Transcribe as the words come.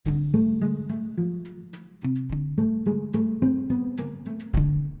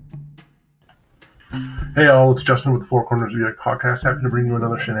Hey all, it's Justin with the Four Corners VX podcast. Happy to bring you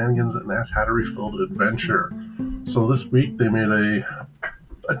another shenanigans and ass hattery filled adventure. So this week they made a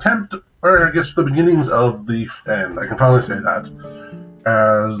attempt, or I guess the beginnings of the end. I can finally say that,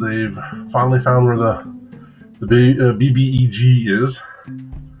 as they've finally found where the BBEG is,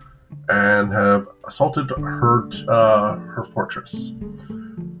 and have assaulted her fortress.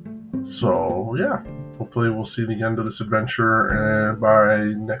 So yeah. Hopefully we'll see the end of this adventure by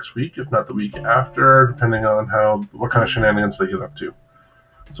next week, if not the week after, depending on what kind of shenanigans they get up to.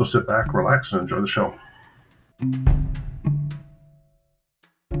 So sit back, relax, and enjoy the show.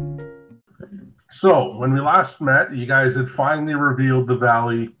 So when we last met, you guys had finally revealed the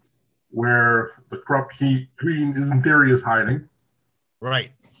valley where the corrupt queen, in theory, is hiding. Right.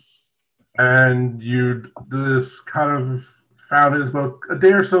 And you'd just kind of found it was about a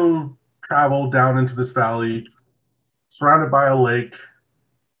day or so travel down into this valley, surrounded by a lake.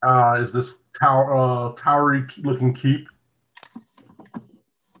 Is this towery looking keep,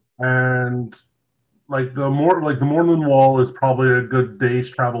 and the Moorland Wall is probably a good day's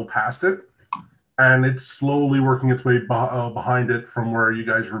travel past it, and it's slowly working its way behind it from where you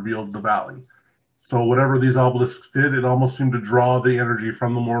guys revealed the valley. So whatever these obelisks did, it almost seemed to draw the energy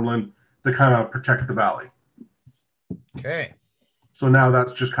from the Moorland to kind of protect the valley. Okay. So now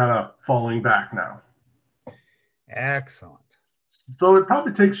that's just kind of falling back now. Excellent. So it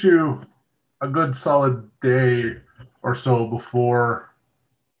probably takes you a good solid day or so before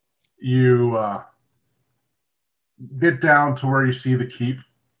you get down to where you see the keep.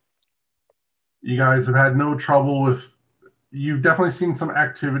 You guys have had no trouble with... You've definitely seen some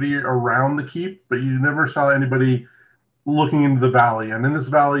activity around the keep, but you never saw anybody looking into the valley. And in this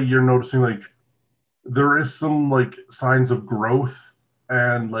valley, you're noticing there is some signs of growth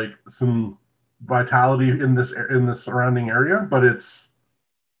and some vitality in this surrounding area, but it's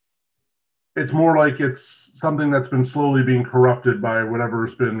more like it's something that's been slowly being corrupted by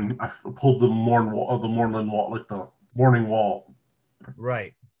whatever's been pulled the Moorland Wall, like the Morning Wall,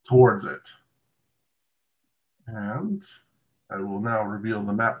 right, towards it. And I will now reveal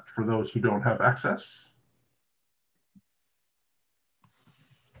the map for those who don't have access.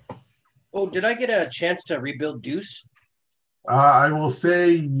 Oh, did I get a chance to rebuild Deuce? I will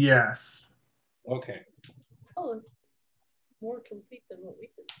say yes. Okay. Oh, it's more complete than what we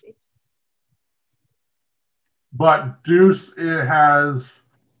could see. But Deuce has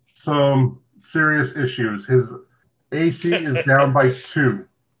some serious issues. His AC is down by 2.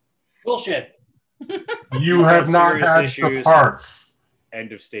 Bullshit. You have not had the parts.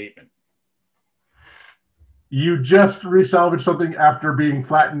 End of statement. You just resalvaged something after being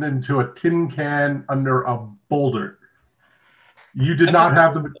flattened into a tin can under a boulder. You did not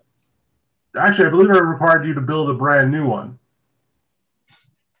have the... Actually, I believe it required you to build a brand new one.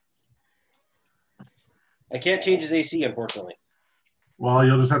 I can't change his AC, unfortunately. Well,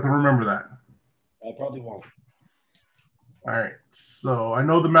 you'll just have to remember that. I probably won't. All right. So I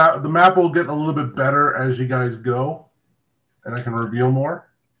know the map will get a little bit better as you guys go, and I can reveal more.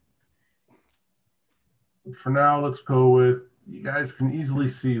 For now, let's go with, you guys can easily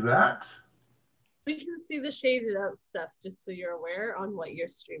see that. We can see the shaded out stuff, just so you're aware on what you're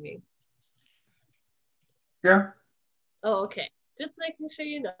streaming. Yeah. Oh, okay. Just making sure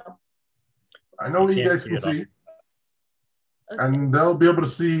you know. I know what you guys can see. Okay. And they'll be able to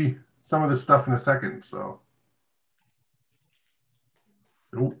see some of this stuff in a second, so.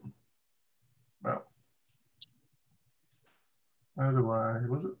 Oh. Well. How do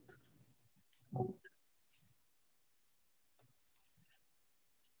was it? Oh.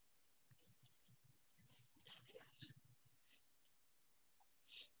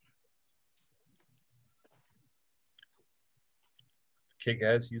 Okay,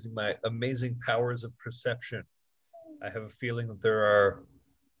 guys, using my amazing powers of perception, I have a feeling that there are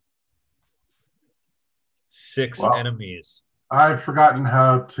 6 enemies. I've forgotten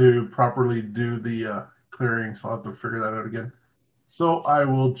how to properly do the clearing, so I'll have to figure that out again. So I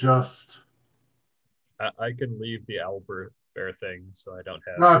will just... I can leave the owlbear thing, so I don't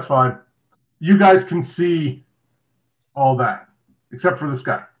have... No, it's fine. You guys can see all that, except for this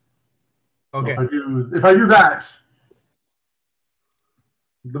guy. Okay. So if I do that,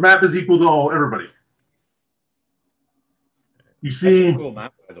 the map is equal to everybody. You see... That's a cool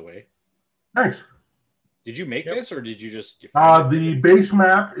map, by the way. Thanks. Did you make this, or did you just... The base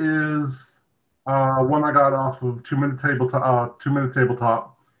map is one I got off of 2-Minute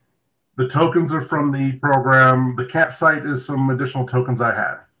Tabletop. The tokens are from the program. The campsite is some additional tokens I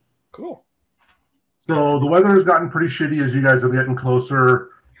had. Cool. So the weather has gotten pretty shitty as you guys are getting closer,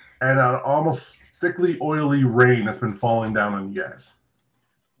 and almost sickly, oily rain has been falling down on you guys.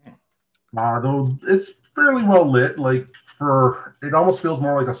 Though it's fairly well lit. Like it almost feels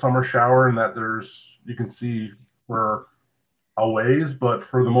more like a summer shower in that you can see for a ways, but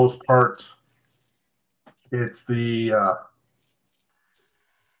for the most part, it's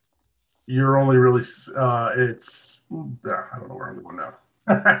you're only really it's I don't know where I'm going now.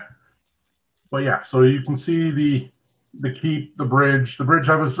 But yeah, so you can see the keep, the bridge. The bridge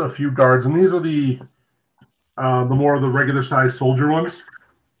has a few guards, and these are the more of the regular sized soldier ones,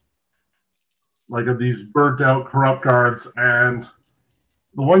 like of these burnt out corrupt guards, and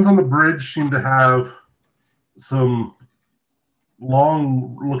the ones on the bridge seem to have some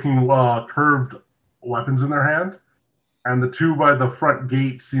long looking curved weapons in their hand, and the two by the front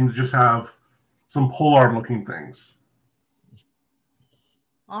gate seem to just have some polearm looking things.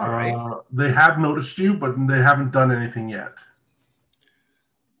 All right. They have noticed you, but they haven't done anything yet.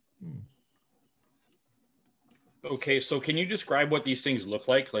 Okay, so can you describe what these things look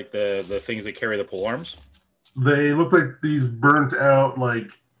like the things that carry the pole arms? They look like these burnt out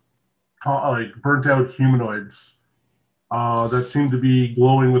burnt out humanoids that seem to be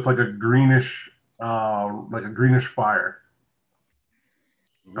glowing with like a greenish fire.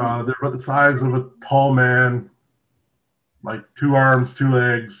 They're about the size of a tall man, like 2 arms, 2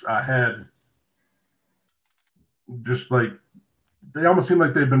 legs, a head. Just like they almost seem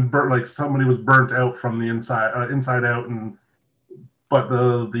like they've been burnt, like somebody was burnt out from the inside out, but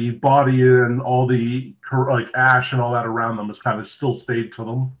the body and all the like ash and all that around them is kind of still stayed to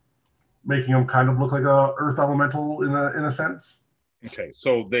them, making them kind of look like a earth elemental in a sense. Okay,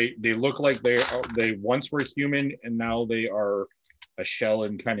 so they look like they once were human and now they are a shell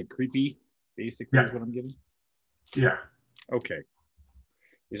and kind of creepy, basically, is what I'm getting. Yeah. Okay.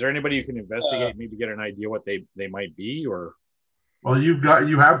 Is there anybody you can investigate, maybe get an idea what they might be, or? Well, you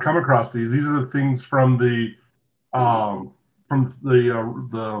have come across these. These are the things from the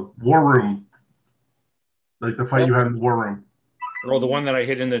war room, like the fight you had in the war room. Oh, the one that I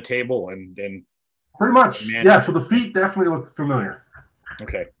hit in the table and pretty much. Yeah. So the feet definitely look familiar.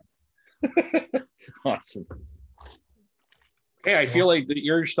 Okay. Awesome. Okay, I feel like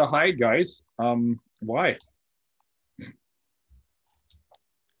the urge to hide, guys. Why?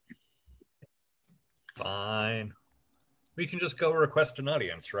 Fine. We can just go request an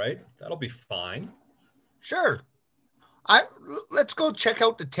audience, right? That'll be fine. Sure. Let's go check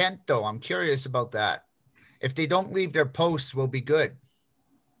out the tent, though. I'm curious about that. If they don't leave their posts, we'll be good.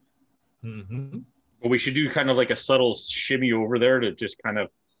 Mm-hmm. Well, we should do kind of like a subtle shimmy over there to just kind of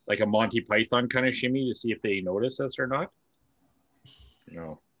like a Monty Python kind of shimmy to see if they notice us or not.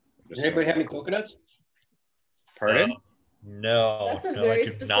 No. Does anybody have any coconuts? Pardon? No. That's a no, very I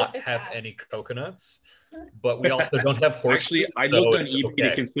do not specific have ask. any coconuts. But we also don't have horses. Actually, I so looked on it's eBay okay.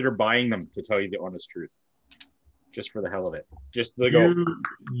 to consider buying them, to tell you the honest truth. Just for the hell of it. Just to go.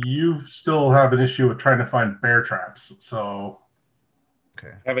 You still have an issue with trying to find bear traps, so.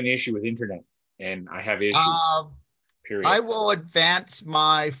 Okay. I have an issue with internet, and I have issues. Period. I will advance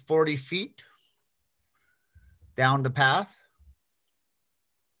my 40 feet down the path.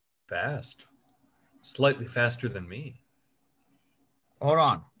 Fast. Slightly faster than me. Hold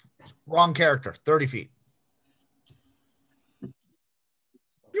on. Wrong character. 30 feet.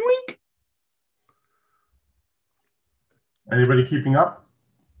 Yoink. Anybody keeping up?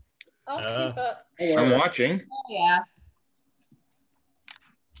 I'll keep up. I'm watching. Oh, yeah.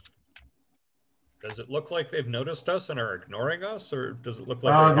 Does it look like they've noticed us and are ignoring us, or does it look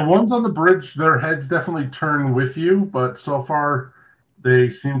like The ones on the bridge, their heads definitely turn with you, but so far they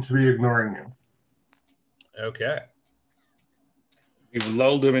seem to be ignoring you. Okay. We've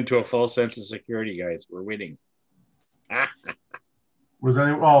lulled them into a false sense of security, guys. We're winning.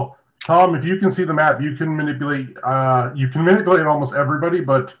 Well, Tom, if you can see the map, you can manipulate. You can manipulate almost everybody,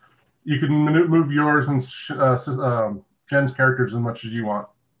 but you can move yours and Jen's characters as much as you want.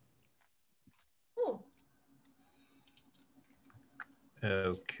 Oh,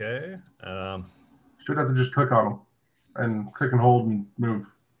 Okay. Should have to just click on them and click and hold and move.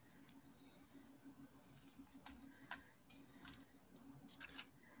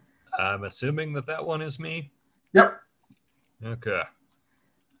 I'm assuming that one is me. Yep. Okay.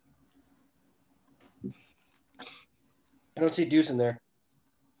 I don't see Deuce in there.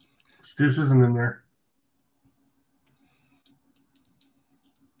 Deuce isn't in there.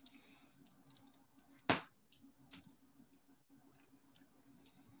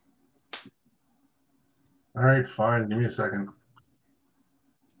 All right, fine. Give me a second.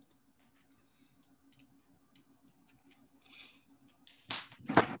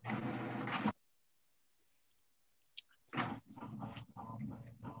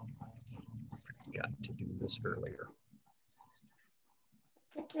 Got to do this earlier.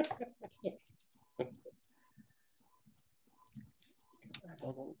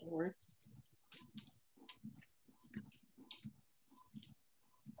 Don't worry.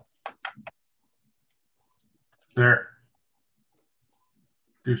 There.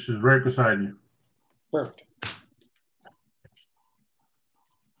 Deuce is right beside you. Perfect.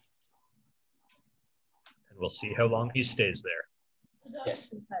 And we'll see how long he stays there. The dog's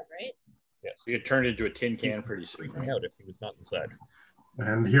Yes. inside, right? Yes. So you get turned into a tin can pretty soon. Freak me Right? out if he was not inside.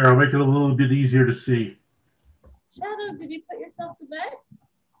 And here, I'll make it a little bit easier to see. Shadow, did you put yourself to bed?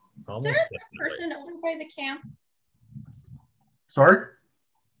 Almost There's a definitely. person over by the camp. Sorry?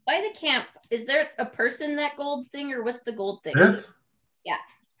 By the camp, is there a person that gold thing, or what's the gold thing? This? Yeah.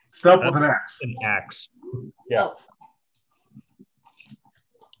 Stuff with an axe. An axe. Yeah. Oh,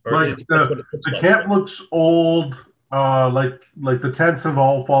 Or Like it's- that's what it looks the like. camp looks old. Like the tents have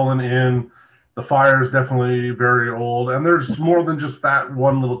all fallen in. The fire is definitely very old, and there's more than just that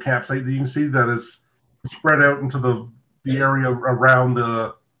one little campsite. You can see that is spread out into the area around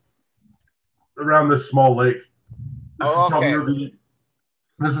this small lake. This Oh, is probably okay.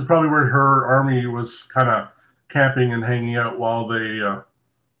 this is probably where her army was kind of camping and hanging out while they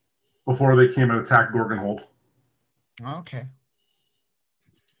before they came and attacked Gorgonhold. Okay.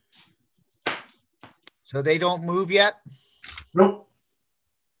 So they don't move yet? Nope.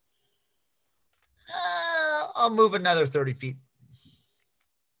 I'll move another 30 feet.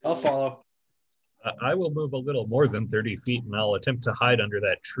 I'll follow. I will move a little more than 30 feet, and I'll attempt to hide under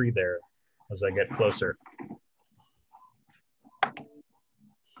that tree there as I get closer.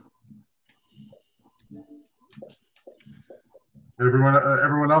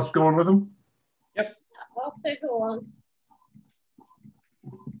 Everyone else going with him? I'll take along.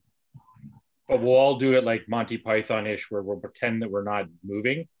 But we'll all do it like Monty Python-ish, where we'll pretend that we're not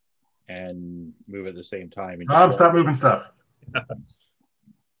moving and move at the same time. And Tom, just stop moving stuff.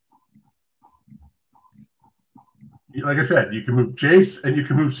 Like I said, you can move Jace and you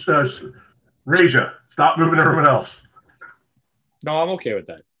can move Raja. Stop moving everyone else. No, I'm okay with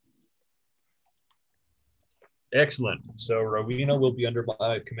that. Excellent. So Rowena will be under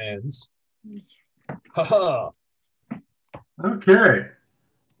my commands. Haha. Okay.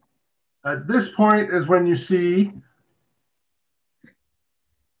 At this point is when you see.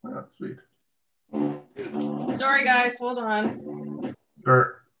 Oh, sweet. sorry guys, hold on.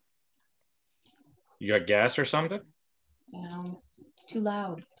 Sure. You got gas or something? It's too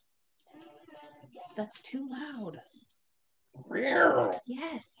loud. That's too loud. Rare.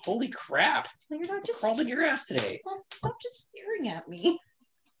 Yes. Holy crap. No, you're not just Crawled in your ass today. stop just staring at me.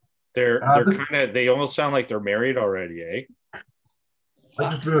 They're this- kind of, they almost sound like they're married already, eh?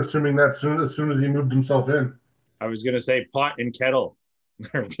 I've just been assuming that as soon as he moved himself in. I was gonna say pot and kettle.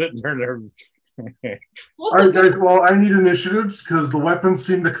 They're- All right, guys. Well, I need initiatives because the weapons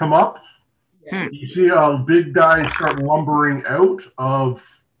seem to come up. Yeah. You see a big guy start lumbering out of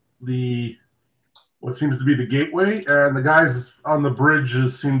what seems to be the gateway, and the guys on the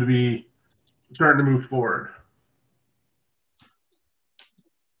bridges seem to be starting to move forward.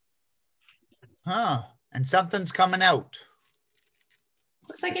 Huh. And something's coming out.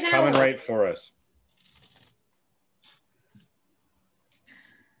 Looks like it's an coming owl. right for us.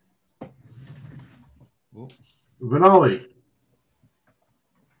 Vinali.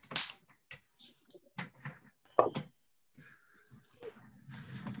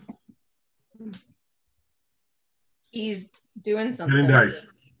 He's doing something. Getting dice.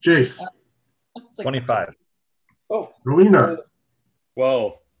 Jace. Looks like 25. Oh, Rowena.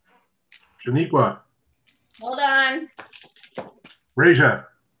 Whoa. Shaniqua. Hold on. Raja.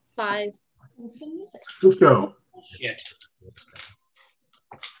 5. Cisco. shit.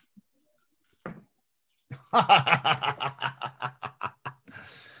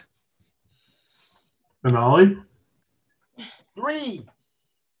 Vinali. 3.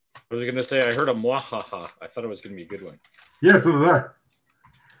 I was gonna say I heard a mwahaha. I thought it was gonna be a good one. Yeah, so did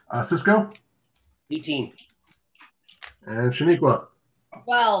I. Cisco. 18. And Shaniqua.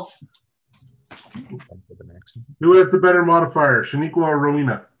 12. Who has the better modifier, Shaniqua or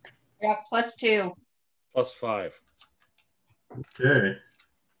Rowena? Yeah, +2. +5. Okay.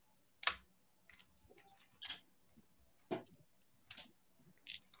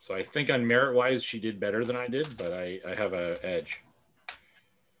 So I think on merit wise she did better than I did, but I have a edge.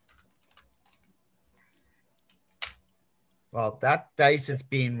 Well, that dice is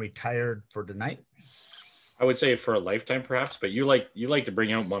being retired for tonight. I would say for a lifetime perhaps, but you like to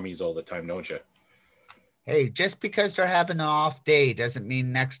bring out mummies all the time, don't you? Hey, just because they're having an off day doesn't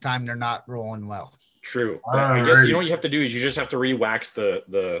mean next time they're not rolling well. True. But I guess you know what you have to do is you just have to re-wax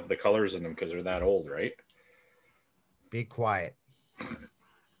the colors in them because they're that old, right? Be quiet.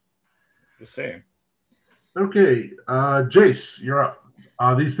 Just saying. Okay. Jace, you're up.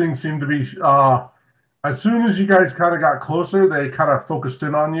 These things seem to be. As soon as you guys kind of got closer, they kind of focused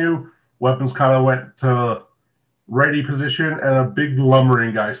in on you. Weapons kind of went to ready position, and a big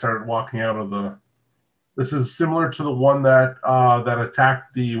lumbering guy started walking out of the. This is similar to the one that that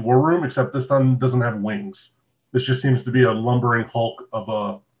attacked the war room, except this one doesn't have wings. This just seems to be a lumbering hulk of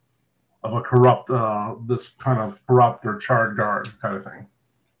a corrupt, this kind of corrupt or charred guard kind of thing.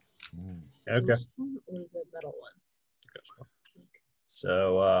 Okay. The metal one.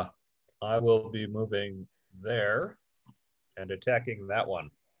 So I will be moving there and attacking that one.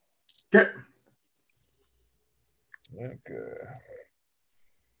 Okay. Okay.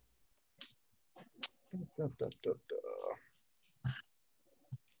 Da, da, da, da.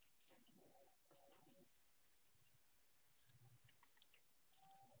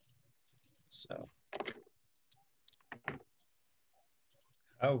 So,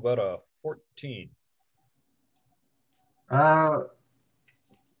 how about a 14?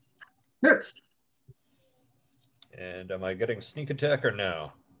 Hits. And am I getting sneak attack or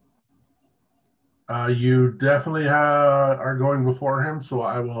no? You definitely are going before him, so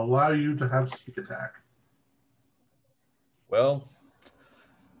I will allow you to have sneak attack. Well,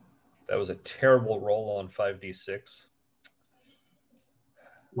 that was a terrible roll on 5d6.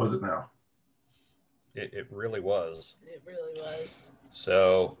 Was it now? It really was. It really was.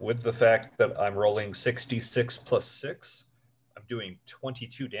 So with the fact that I'm rolling 66 plus 6, I'm doing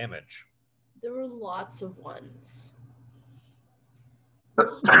 22 damage. There were lots of ones.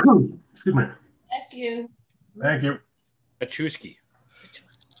 Excuse me. Bless you. Thank you. Pachuski.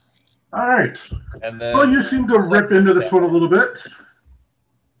 All right. And then So you seem to rip into this one a little bit.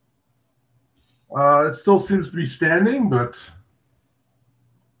 It still seems to be standing, but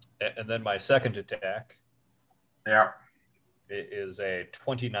and then my second attack yeah. is a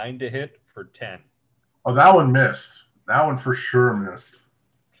 29 to hit for 10. Oh, that one missed. That one for sure missed.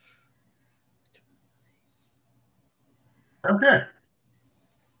 Okay.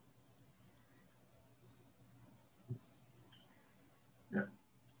 Yeah.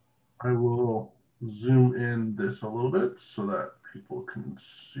 I will zoom in this a little bit so that people can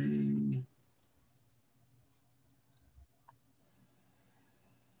see.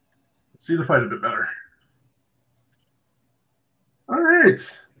 See the fight a bit better. All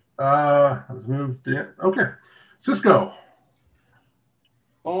right. Let's move in. Okay. Cisco.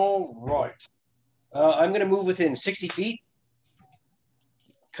 All right. I'm going to move within 60 feet.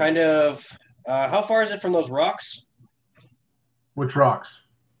 Kind of. How far is it from those rocks? Which rocks?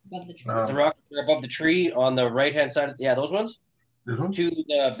 Above the tree. The rocks that are above the tree on the right-hand side. Yeah, those ones. This one? To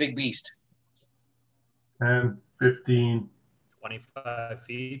the big beast. 10, 15. 25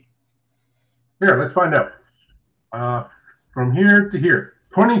 feet. Here, let's find out. From here to here,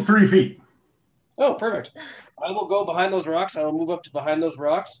 23 feet. Oh, perfect. I will go behind those rocks. I will move up to behind those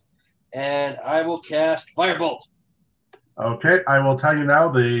rocks, and I will cast Firebolt. Okay, I will tell you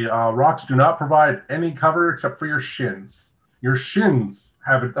now, the rocks do not provide any cover except for your shins. Your shins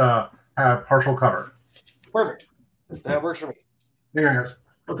have partial cover. Perfect. That works for me. Here, guys.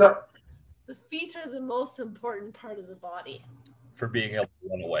 What's up? The feet are the most important part of the body. For being able to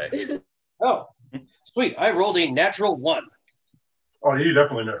run away. Oh, sweet. I rolled a natural 1. Oh, you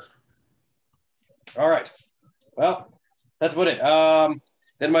definitely missed. All right. Well, that's about it.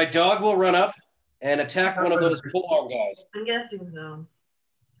 Then my dog will run up and attack one of those polearm guys. I'm guessing so.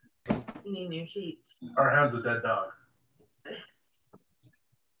 You need new sheets. Or has the dead dog.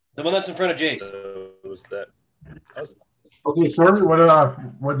 The one that's in front of Jace. Was that? Okay, sorry, what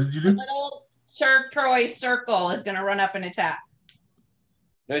did you The do? little turquoise circle is going to run up and attack.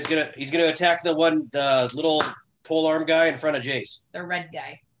 No, he's gonna attack the little polearm guy in front of Jace. The red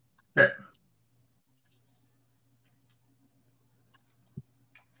guy. Okay.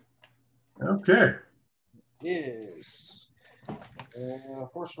 Okay. Yes.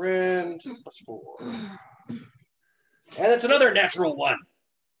 Force rend +4. And that's another natural 1.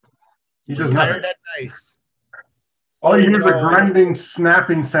 He does Fire nothing. that dice. All you hear is a grinding,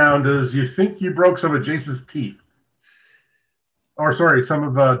 snapping sound as you think you broke some of Jace's teeth. Or, sorry,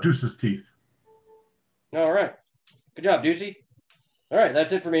 some of Deuce's teeth. All right. Good job, Deucey. All right,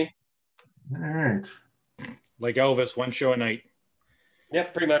 that's it for me. All right. Like Elvis, one show a night.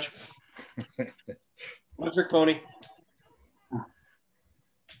 Yep, pretty much. One trick pony.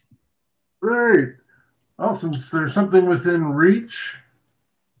 Right. Well, since there's something within reach,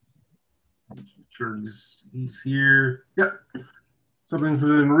 I'm sure he's here. Yep. Something's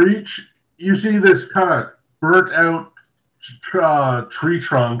within reach. You see this kind of burnt out tree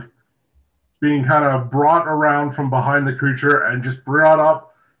trunk being kind of brought around from behind the creature and just brought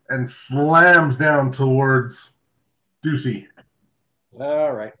up and slams down towards Ducey.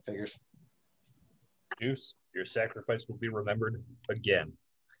 All right, figures. Juice, your sacrifice will be remembered again.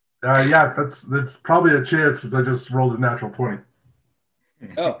 Yeah, that's probably a chance since I just rolled a natural 20.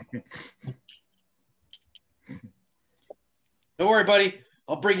 Oh. Don't worry, buddy.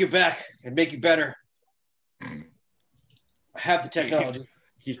 I'll bring you back and make you better. I have the technology.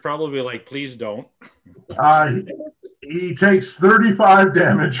 He's probably like, please don't. He takes 35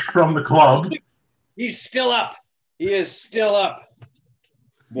 damage from the club. He's still up. He is still up.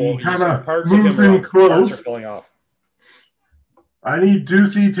 Well, He kind of parts moves of him in parts close. are falling off. I need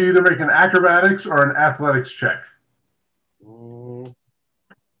Ducey to either make an acrobatics or an athletics check.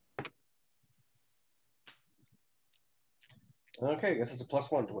 Okay, I guess it's a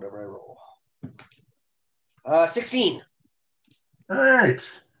 +1 to whatever I roll. 16. All right.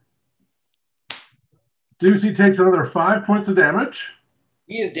 Ducey takes another 5 points of damage.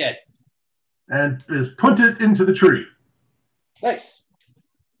 He is dead. And is punted into the tree. Nice.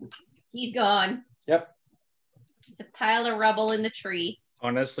 He's gone. Yep. It's a pile of rubble in the tree.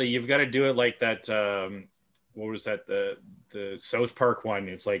 Honestly, you've got to do it like that. What was that? The South Park one.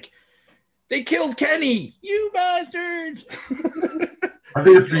 It's like, they killed Kenny, you bastards. I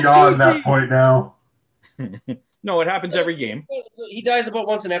think it's beyond that point now. No, it happens every game. He dies about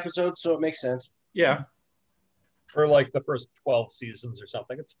once an episode, so it makes sense. Yeah. For like the first 12 seasons or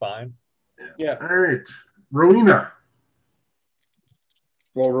something, it's fine. Yeah. All right. Rowena.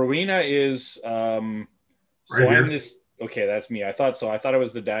 Well, Rowena is so Right I'm here. this. Okay, that's me. I thought so. I thought it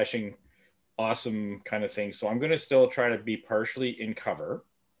was the dashing, awesome kind of thing. So I'm going to still try to be partially in cover,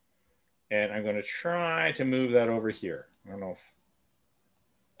 and I'm going to try to move that over here. I don't know.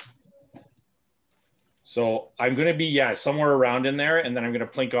 So I'm going to be somewhere around in there, and then I'm going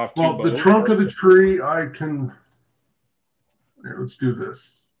to plink off two. Well, the bows. trunk of the tree, I can. Here, let's do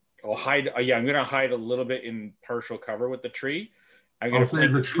this. I'll hide. I'm going to hide a little bit in partial cover with the tree. I'm going I'll to say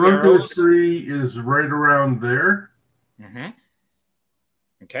plink the two trunk of arrows. the tree is right around there. Mm-hmm.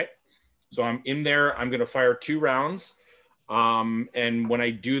 Okay. So I'm in there. I'm going to fire 2 rounds. And when I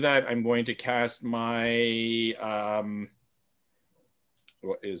do that, I'm going to cast my,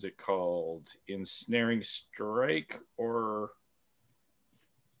 what is it called? Ensnaring Strike or,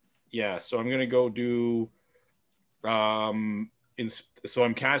 yeah. So I'm going to go do, so I'm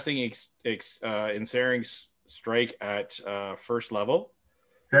casting Ensnaring Strike at first level.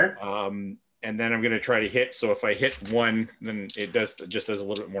 Okay. And then I'm going to try to hit. So if I hit 1, then it just does a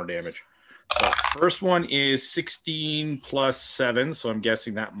little bit more damage. So first one is 16 plus 7. So I'm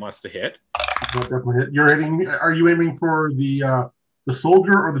guessing that must have hit. Definitely hit. You're hitting. Are you aiming for the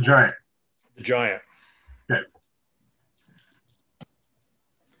soldier or the giant? The giant. Okay.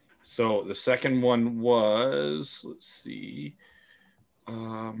 So the second one was, let's see.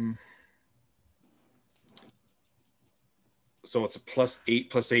 So it's a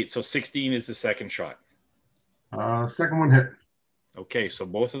 +8. So 16 is the second shot. Second one hit. Okay, so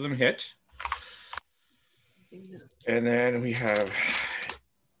both of them hit. And then we have,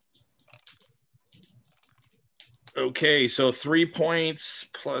 okay, so 3 points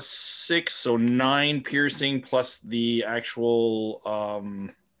plus 6, so 9 piercing plus the actual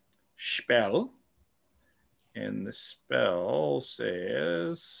spell. And the spell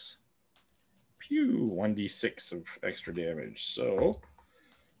says, 1d6 of extra damage. So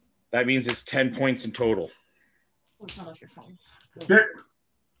that means it's 10 points in total. Oh, it's not off your phone. Okay.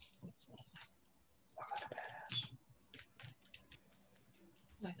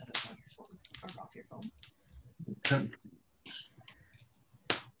 I thought it was on your phone or off your phone.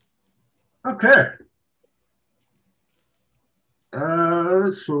 Okay.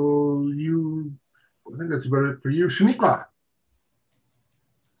 So I think that's about it for you, Shaniqua.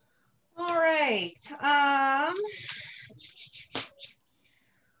 All right.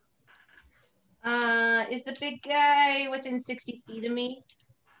 Is the big guy within 60 feet of me?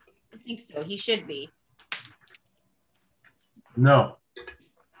 I think so. He should be. No.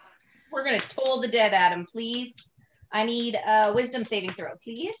 We're gonna toll the dead at him, please. I need a wisdom saving throw,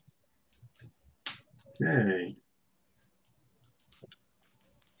 please. Okay.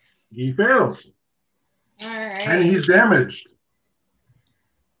 He fails. All right. And he's damaged.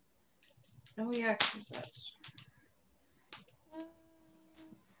 Oh yeah, who's that?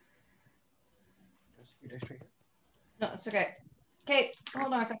 No, it's okay. Okay,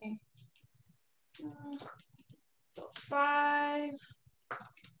 hold on a second. So 5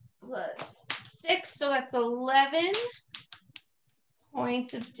 plus 6, so that's 11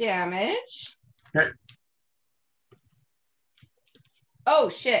 points of damage. Okay. Oh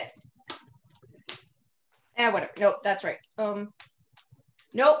shit. Whatever. Nope, that's right.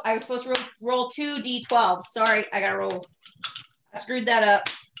 Nope, I was supposed to roll 2d12. Sorry, I gotta roll. I screwed that up.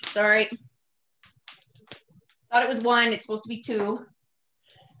 Sorry. Thought it was 1. It's supposed to be 2. So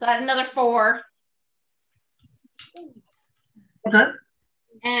I had another 4. Okay.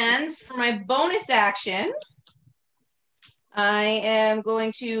 And for my bonus action, I am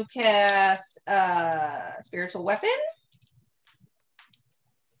going to cast Spiritual Weapon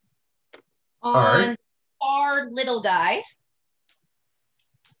on right. our little guy.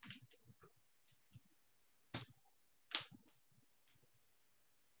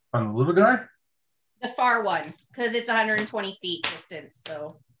 On the little guy? The far one, because it's 120 feet distance.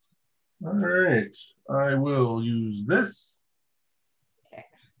 So. All right. I will use this. Okay.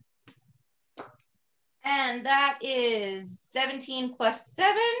 And that is 17 plus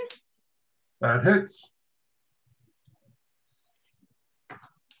 7. That hits.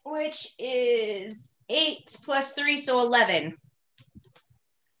 Which is 8 plus 3, so 11.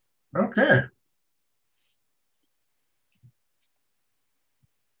 Okay.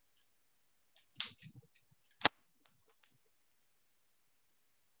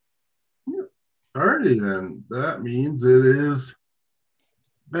 Alrighty then. That means it is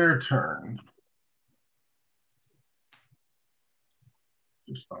their turn.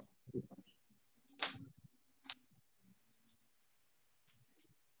 Just stop.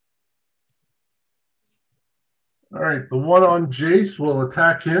 All right, the one on Jace will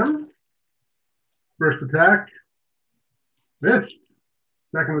attack him. First attack. Missed.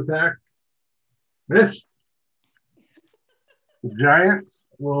 Second attack. Missed. The giant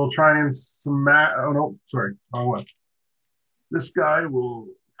will try and smash. Oh, no, sorry. Wrong one. This guy will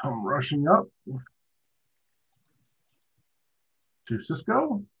come rushing up to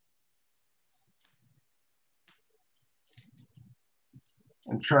Cisco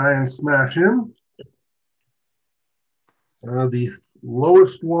and try and smash him. The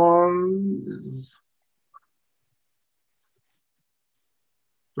lowest one is.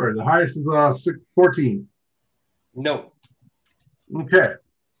 Sorry, the highest is 14. No. Okay.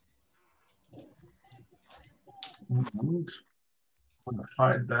 And I'm going to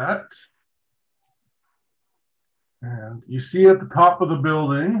hide that. And you see at the top of the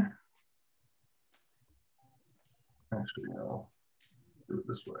building. Actually, no. Do it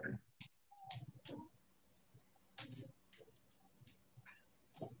this way.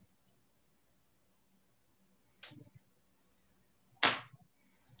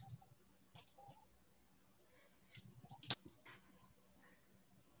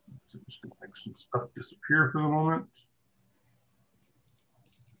 So just gonna make some stuff disappear for the moment.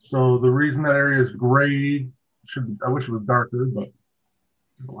 So the reason that area is gray, I wish it was darker, but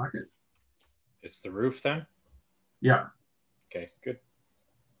I like it. It's the roof then? Yeah. Okay, good.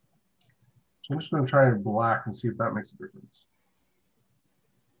 So I'm just going to try it black and see if that makes a difference.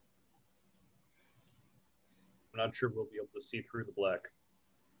 I'm not sure we'll be able to see through the black.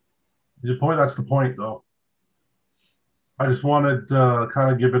 That's the point, though. I just wanted to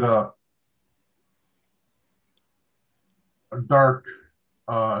kind of give it a dark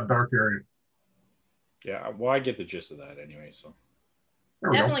area. Yeah, well, I get the gist of that anyway, so.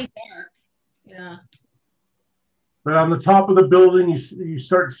 Definitely dark. Yeah. But on the top of the building, you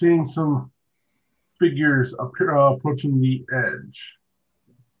start seeing some figures approaching the edge.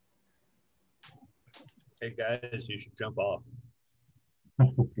 Hey guys, you should jump off.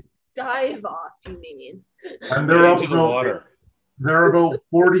 Dive off, you mean? And they're up into the water. They're about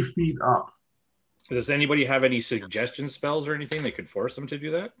 40 feet up. Does anybody have any suggestion spells or anything that could force them to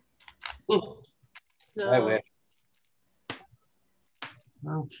do that? No. I wish.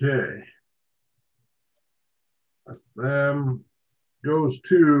 Okay. That's them. Goes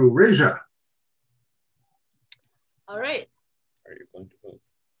to Raja. All right. Are you going to move?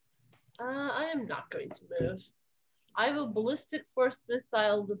 I am not going to move. I will ballistic force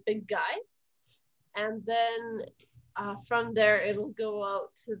missile the big guy, and then from there it'll go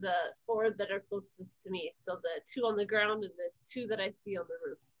out to the 4 that are closest to me. So the 2 on the ground and the 2 that I see on the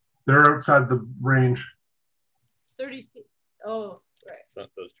roof. They're outside the range. 30 feet. Oh, right. Not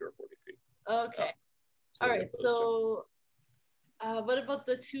those 2 are 40 feet. Okay. So All right. those So what about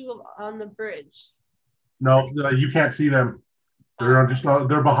the 2 on the bridge? No, you can't see them. They're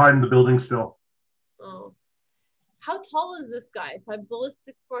they're behind the building still. Oh. How tall is this guy? If I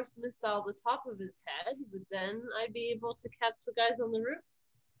ballistic force missile the top of his head, would then I be able to catch the guys on the roof?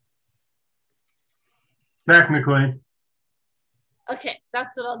 Technically. Okay,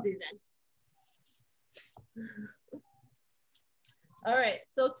 that's what I'll do then. All right,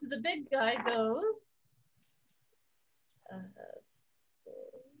 so to the big guy goes 4,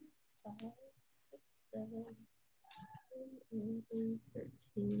 5, 6, 7, 8,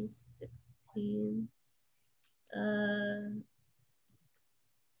 13, 16.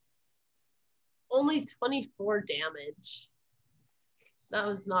 only 24 damage. That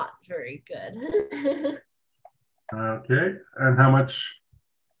was not very good. Okay. And how much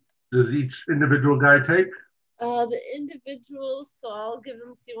does each individual guy take? The individuals, so I'll give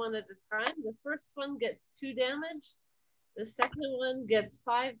them to you one at a time. The first one gets 2 damage. The second one gets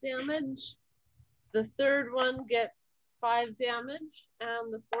 5 damage. The third one gets 5 damage.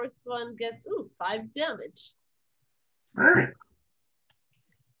 And the fourth one gets 5 damage. All right.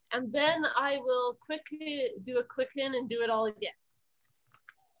 And then I will quickly do a quicken and do it all again.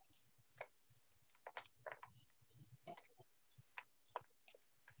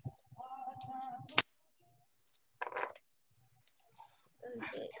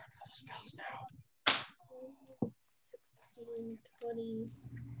 Okay. 16, 20,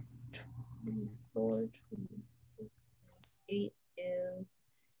 24, 26, 8 is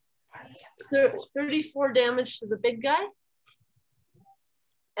 34 damage to the big guy.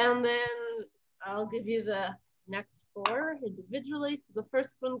 And then I'll give you the next 4 individually. So the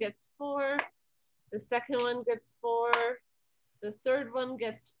first one gets 4. The second one gets 4. The third one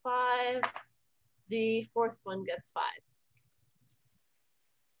gets 5. The fourth one gets 5.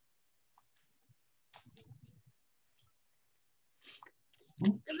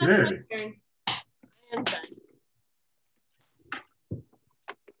 And that's my turn. I am done.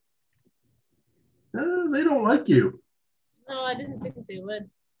 They don't like you. No, I didn't think they would.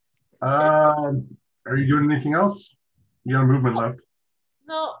 Are you doing anything else? You got a movement left.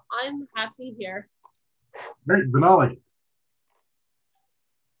 No, I'm happy here. Great, Benali.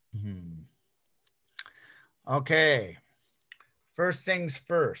 Okay. First things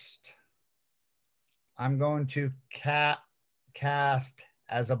first. I'm going to cast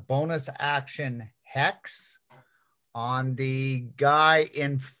as a bonus action Hex on the guy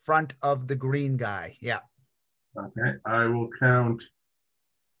in front of the green guy. Yeah. Okay, I will count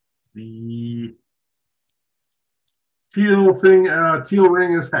the teal thing. Teal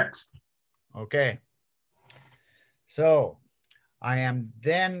ring is hexed. Okay. So I am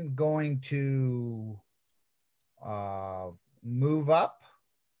then going to move up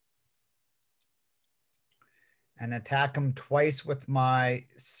and attack him twice with my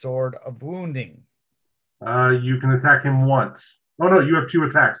sword of wounding. You can attack him once. Oh no, you have 2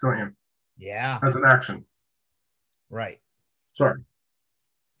 attacks, don't you? Yeah. As an action. Right. Sorry.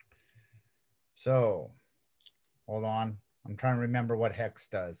 So, hold on. I'm trying to remember what Hex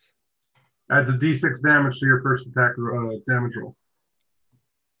does. Adds a d6 damage to your first attack damage roll.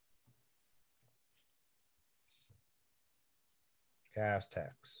 Cast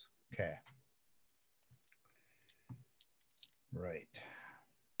Hex. Okay. Right.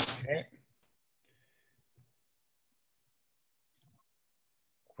 Okay.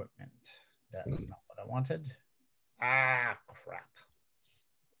 Equipment. That's not what I wanted. Ah, crap.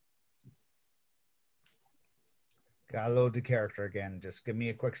 Gotta load the character again. Just give me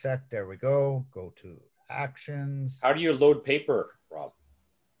a quick sec. There we go. Go to actions. How do you load paper, Rob?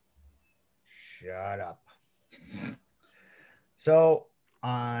 Shut up. So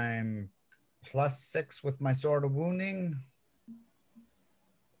I'm +6 with my sword of wounding.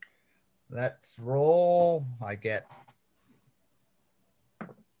 Let's roll. I get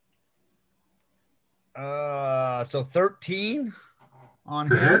so 13 on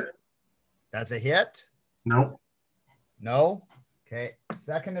To him. hit? That's a hit. Nope. No. Okay.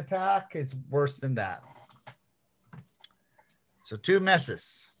 Second attack is worse than that. So 2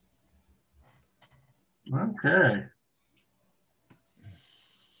 misses. Okay.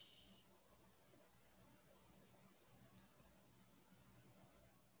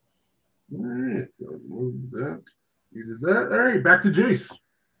 All right, move that. You did that. All right, back to Jace.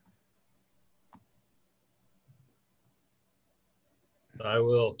 I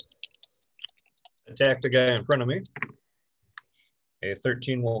will attack the guy in front of me. A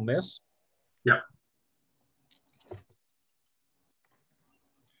 13 will miss. Yeah.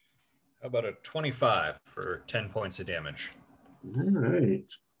 How about a 25 for 10 points of damage? All right.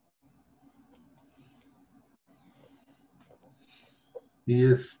 He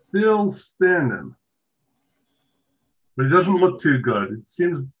is still standing. But he doesn't look too good. It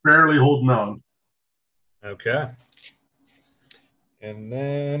seems barely holding on. Okay. And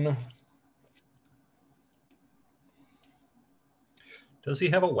then, does he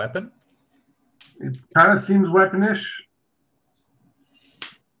have a weapon? It kind of seems weaponish.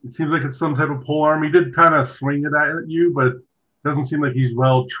 It seems like it's some type of polearm. He did kind of swing it at you, but it doesn't seem like he's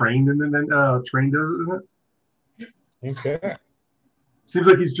well trained in it. Okay. Seems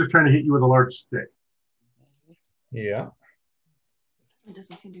like he's just trying to hit you with a large stick. Yeah. It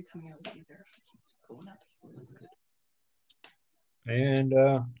doesn't seem to be coming out either. It keeps going up, so that's good. And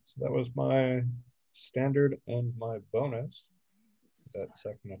so that was my standard and my bonus, that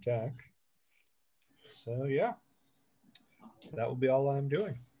second attack. So yeah, that will be all I'm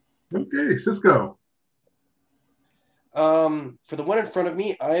doing. Okay, Cisco. For the one in front of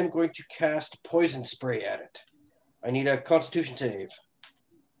me, I am going to cast poison spray at it. I need a Constitution save.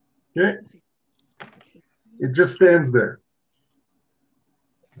 Okay. It just stands there.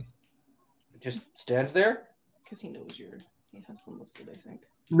 It just stands there? Because he knows he has one listed, I think.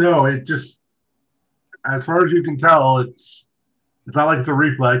 No, it just, as far as you can tell, it's not like it's a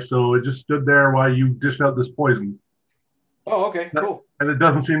reflex, so it just stood there while you dished out this poison. Oh, okay, cool. And it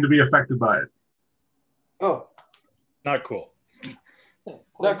doesn't seem to be affected by it. Oh. Not cool. So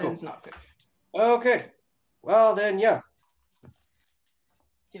poison's not good. Okay. Well, then, yeah. Do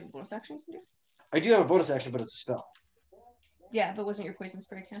you have a bonus action you can do? I do have a bonus action, but it's a spell. Yeah, but wasn't your poison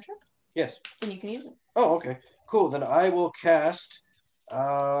spray cantrip? Yes. Then you can use it. Oh, okay. Cool. Then I will cast,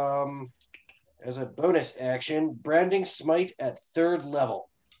 as a bonus action, Branding Smite at 3rd level.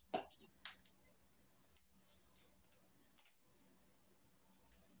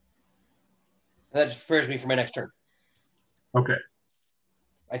 And that just prepares me for my next turn. Okay.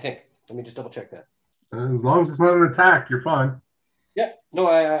 I think. Let me just double check that. As long as it's not an attack, you're fine. Yeah. No,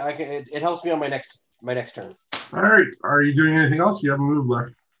 I can. It helps me on my next turn. All right. Are you doing anything else? You have a move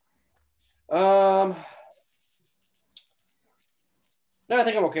left. No, I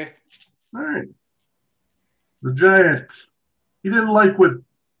think I'm okay. All right. The giant. He didn't like what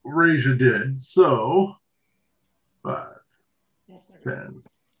Raja did, so 5, 10.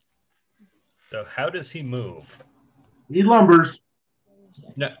 So how does he move? He lumbers.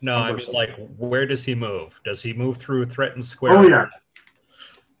 No, I mean, like, where does he move? Does he move through a threatened square? Oh, yeah.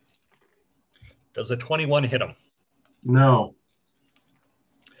 Does a 21 hit him? No.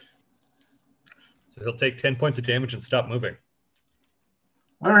 So he'll take 10 points of damage and stop moving.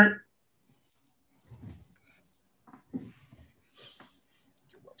 All right.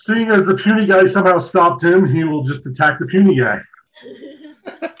 Seeing as the puny guy somehow stopped him, he will just attack the puny guy.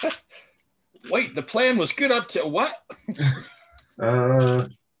 Wait, the plan was good up to what?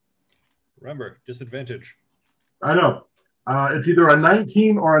 Remember, disadvantage. I know. It's either a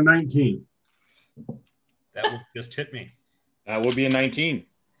 19 or a 19. That will just hit me. That would be a 19.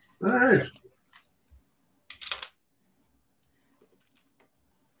 All right.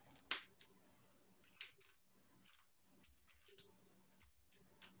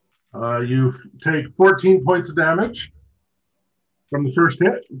 You take 14 points of damage from the first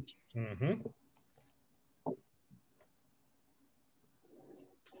hit. Mm-hmm.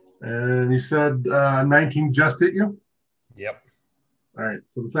 And you said 19 just hit you? Yep. All right,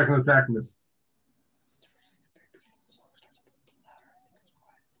 so the second attack missed.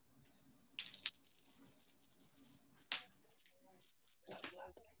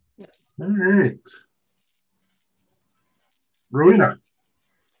 All right. Rowena.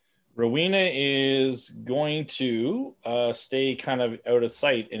 Rowena is going to stay kind of out of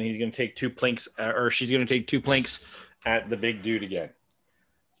sight, and he's going to take 2 planks, or she's going to take 2 planks at the big dude again.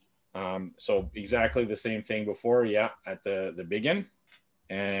 So exactly the same thing before, yeah, at the big end.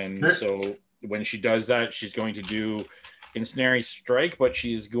 And so when she does that, she's going to do Ensnaring Strike, but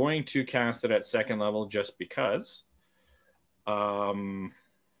she's going to cast it at 2nd level just because. So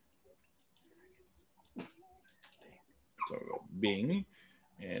go Bing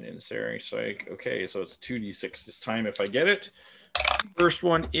and Ensnaring Strike. Okay, so it's 2d6 this time if I get it. First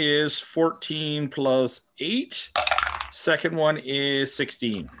one is 14 plus 8. Second one is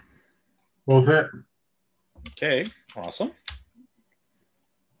 16. Both hit. Okay, awesome.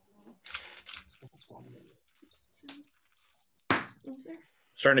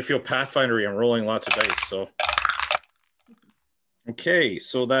 Starting to feel Pathfindery. I'm rolling lots of dice, so. Okay,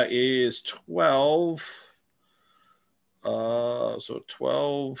 so that is 12. So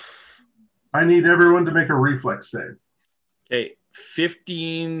 12. I need everyone to make a reflex save. Okay,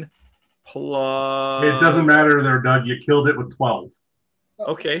 15 plus. It doesn't matter there, Doug. You killed it with 12.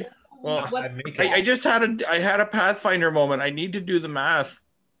 Okay. Well, I just had a Pathfinder moment. I need to do the math.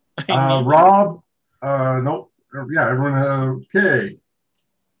 Rob, nope. Yeah, everyone. Okay.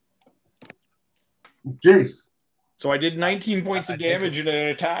 Jace. So I did 19 points of damage in an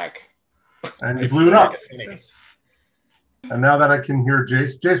attack. And you blew it up. And now that I can hear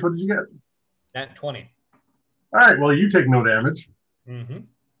Jace. Jace, what did you get? Nat 20. All right, well, you take no damage. Mm-hmm.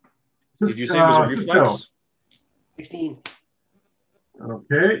 Did you say it was a reflex? 16.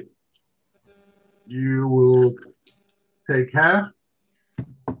 Okay. You will take half.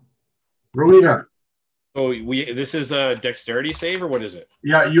 Rowena. Oh, this is a dexterity save, or what is it?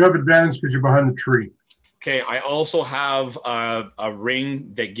 Yeah, you have advantage because you're behind the tree. Okay, I also have a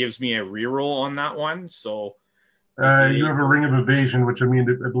ring that gives me a reroll on that one. So you have a ring of evasion, which I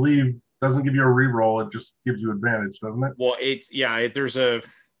believe doesn't give you a reroll. It just gives you advantage, doesn't it? Well, there's a.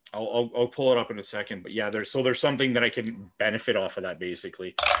 I'll pull it up in a second, but yeah, there's something that I can benefit off of that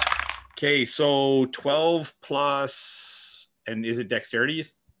basically. Okay, so 12 plus, and is it dexterity?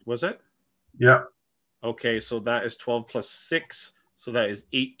 Was it? Yeah. Okay, so that is 12 plus 6, so that is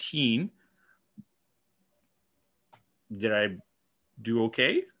 18. Did I do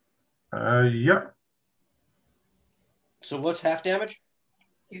okay? Yeah. So what's half damage?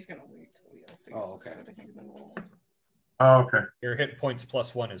 He's gonna wait till we all figure this okay. out. I think then we'll... Oh, okay. Your hit points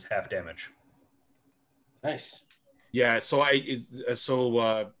plus 1 is half damage. Nice. Yeah.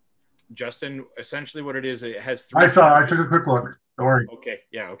 So Justin, essentially what it is, it has 3. I saw. I took a quick look. Don't worry. Okay.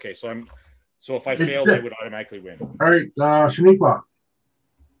 Yeah. Okay. So if I failed, I would automatically win. All right, Shaniqua.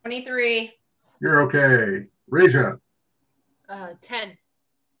 23. You're okay. Raja. 10.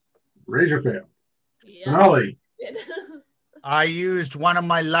 Raja failed. Yeah. Denali. I used one of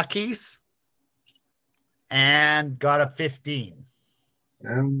my luckies and got a 15.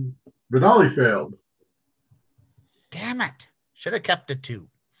 And Denali failed. Damn it. Should have kept it 2.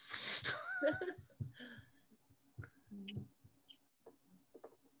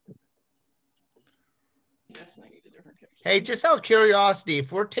 Definitely need a different character. Hey, just out of curiosity,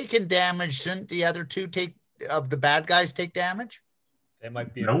 if we're taking damage, shouldn't the other 2 of the bad guys take damage? They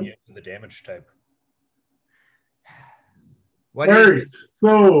might be Nope. immune to the damage type. What All is right, it?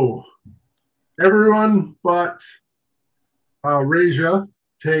 so everyone but Raja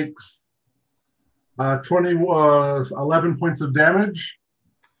takes 11 points of damage.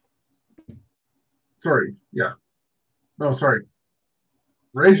 Sorry, yeah. No, sorry.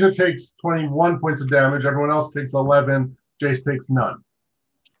 Raja takes 21 points of damage. Everyone else takes 11. Jace takes none.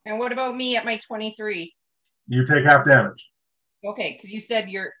 And what about me at my 23? You take half damage. Okay, because you said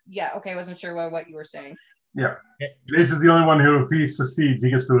okay, I wasn't sure what you were saying. Yeah. Jace is the only one who, if he succeeds, he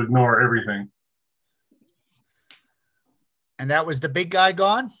gets to ignore everything. And that was the big guy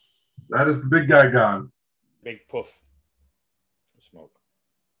gone? That is the big guy gone. Big poof. Smoke.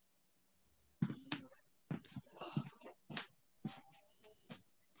 Can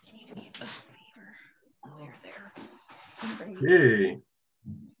you do me a favor? Oh, you're there. Hey.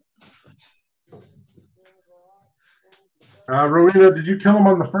 Rowena, did you kill him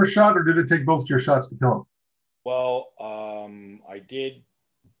on the first shot, or did it take both your shots to kill him? Well, I did.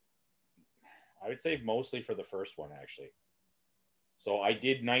 I would say mostly for the first one, actually. So I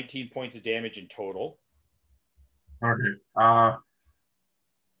did 19 points of damage in total. Okay. I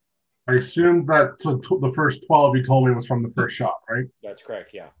assumed that the first 12 you told me was from the first shot, right? That's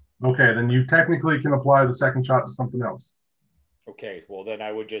correct, yeah. Okay, then you technically can apply the second shot to something else. Okay, well then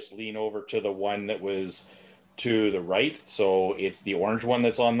I would just lean over to the one that was to the right. So it's the orange one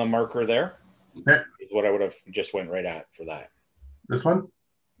that's on the marker there. Okay. Is what I would have just went right at for that. This one?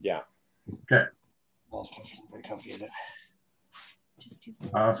 Yeah. Okay. Very comfy, is it?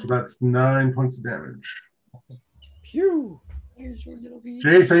 So that's 9 points of damage. Phew.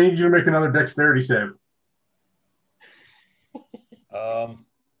 Jace, I need you to make another dexterity save. I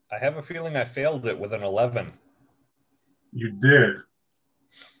have a feeling I failed it with an 11. You did.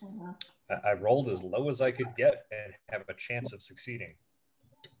 I rolled as low as I could get and have a chance of succeeding.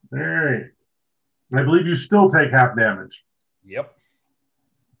 All right. And I believe you still take half damage. Yep.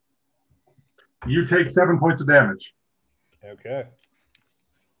 You take 7 points of damage. Okay.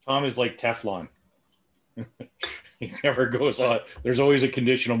 Tom is like Teflon. He never goes on. There's always a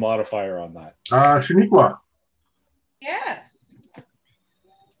conditional modifier on that. Shaniqua. Yes.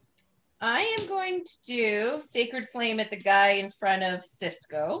 I am going to do Sacred Flame at the guy in front of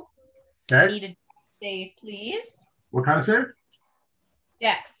Cisco. Okay. I need a save, please. What kind of save?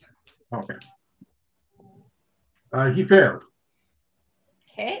 Dex. Okay. He failed.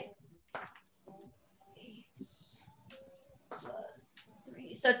 Okay. 8 plus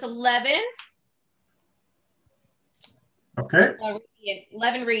 3. So it's 11. Okay.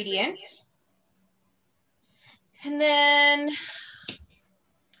 11 radiant. And then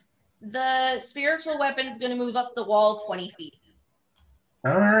the spiritual weapon is going to move up the wall 20 feet.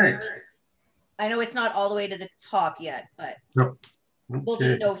 All right. I know it's not all the way to the top yet, but No. we'll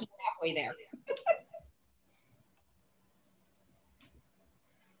just know he's halfway there.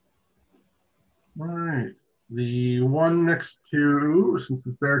 All right. The one next to, since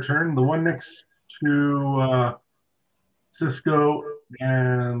it's their turn, the one next to Cisco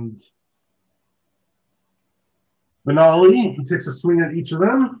and Benali, he takes a swing at each of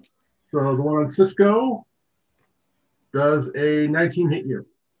them. So the one on Cisco does a 19 hit you.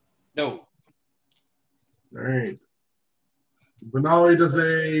 No. All right. Benali, does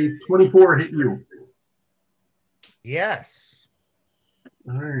a 24 hit you? Yes.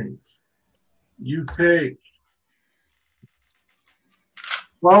 All right. You take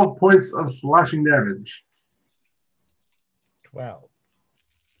 12 points of slashing damage. 12.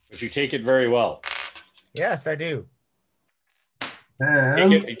 But you take it very well. Yes, I do.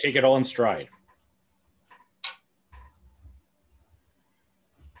 And You take it all in stride.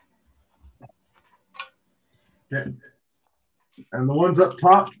 okay. And the ones up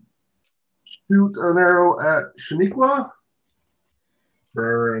top shoot an arrow at Shaniqua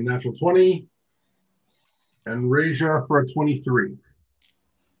for a natural 20, and Raja for a 23.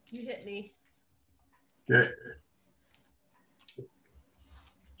 You hit me. Okay.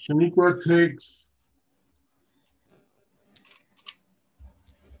 Shaniqua takes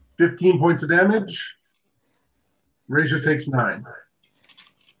 15 points of damage. Raja takes 9.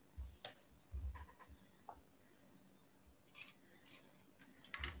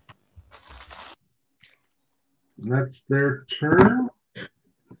 And that's their turn.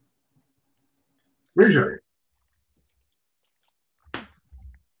 Raja. All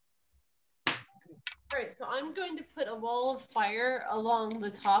right, so I'm going to put a wall of fire along the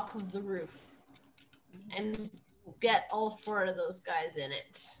top of the roof and get all 4 of those guys in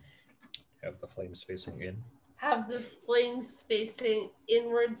it. Have the flames facing in. Have the flames facing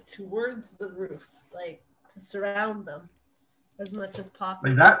inwards towards the roof, like to surround them as much as possible.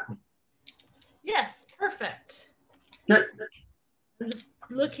 Like that? Yes, perfect. Okay. I'm just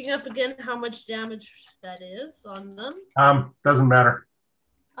looking up again how much damage that is on them. Doesn't matter.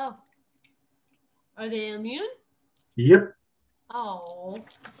 Oh. Are they immune? Yep. Oh.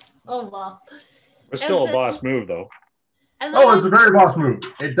 Oh, well. It's still a boss move, though. And then It's a very boss move.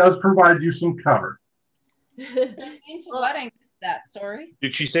 It does provide you some cover. Into what? I missed that. Sorry.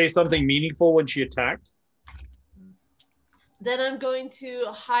 Did she say something meaningful when she attacked? Then I'm going to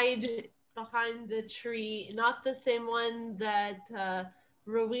hide behind the tree, not the same one that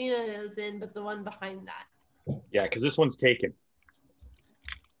Rowena is in, but the one behind that. Yeah, because this one's taken.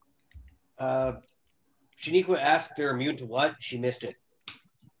 Shaniqua asked they're immune to what? She missed it.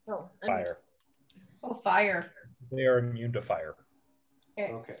 Oh, Fire. Oh, fire. They are immune to fire.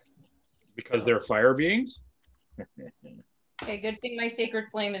 Okay. Because they're fire beings? Okay, good thing my sacred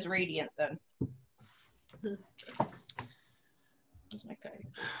flame is radiant then. Where's my card?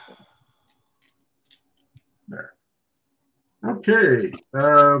 There. Okay.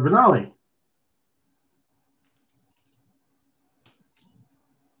 Benali.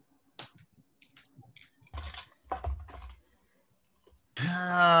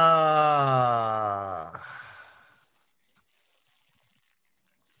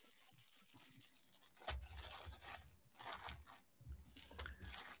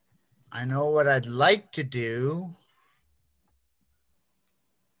 I know what I'd like to do.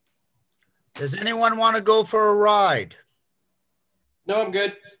 Does anyone want to go for a ride? No, I'm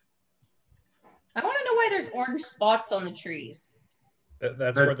good. I want to know why there's orange spots on the trees.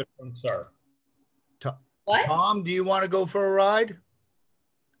 That's where the trunks are. What? Tom, do you want to go for a ride?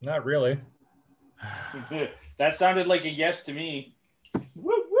 Not really. That sounded like a yes to me.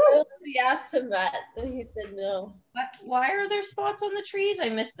 We asked him that, and he said no. What? Why are there spots on the trees? I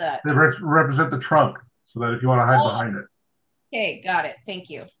missed that. They represent the trunk, so that if you want to hide behind it. Okay, got it. Thank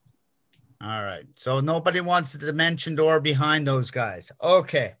you. All right. So nobody wants the dimension door behind those guys.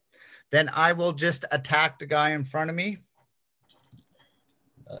 Okay. Then I will just attack the guy in front of me.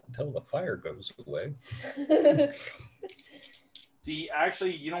 Until the fire goes away. See,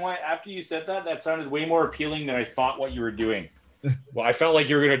 actually, you know what? After you said that, that sounded way more appealing than I thought what you were doing. Well, I felt like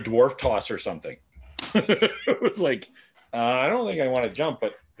you were going to dwarf toss or something. It was like, I don't think I want to jump,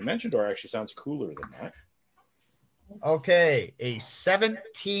 but dimension door actually sounds cooler than that. Okay, a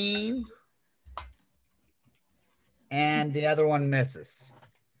 17. And the other one misses.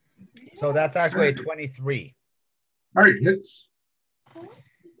 So that's actually a 23. All right, hits.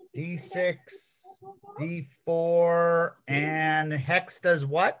 D6, D4, and Hex does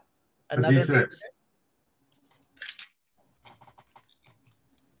what? Another D6.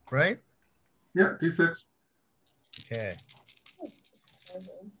 Right? Yeah, D6. Okay.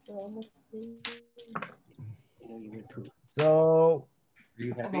 So Are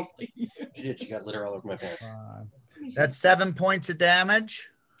you happy? She did. She got litter all over my pants. That's 7 points of damage.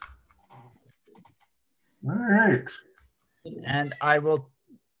 All right. And I will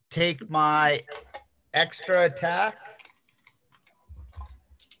take my extra attack.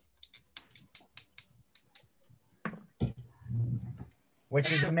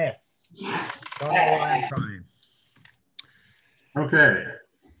 Which is a miss. Don't know why I'm trying. Okay.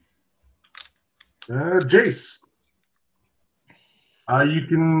 Jace. You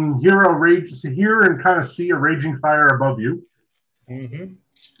can hear and kind of see a raging fire above you. Mm-hmm.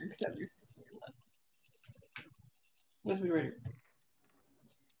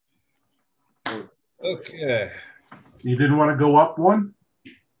 Okay. You didn't want to go up one?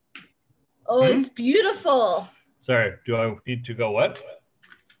 Oh, it's beautiful. Sorry, do I need to go what?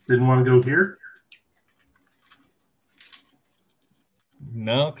 Didn't want to go here?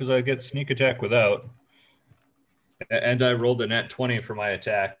 No, because I get sneak attack without. And I rolled a nat 20 for my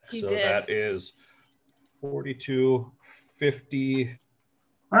attack. You so did. That is 42, 50.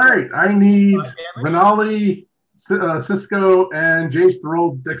 All right, I need Vinali, Cisco, and Jace to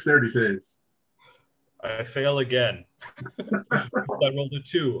roll dexterity saves. I fail again. I rolled a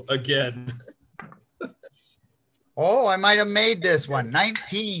 2 again. Oh, I might have made this one.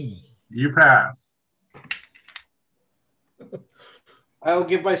 19. You pass. I will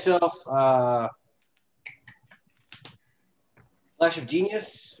give myself Flash of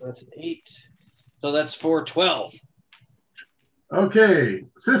Genius. That's an 8. So that's for 12. Okay,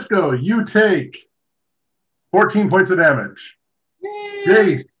 Cisco, you take 14 points of damage.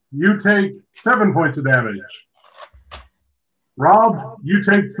 Jace, you take 7 points of damage. Rob, you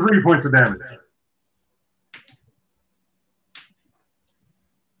take 3 points of damage.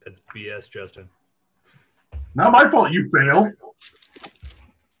 That's BS, Justin. Not my fault you failed.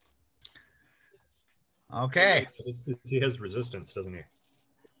 Okay. He has resistance, doesn't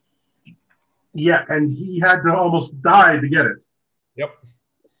he? Yeah, and he had to almost die to get it. Yep.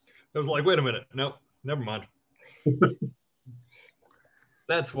 I was like, wait a minute. Nope, never mind.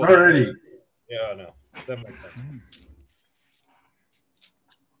 That's what. Alrighty. Yeah, no, that makes sense.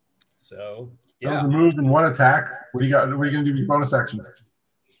 So, That was yeah. a move and one attack. What do you got? What are you going to do with your bonus action?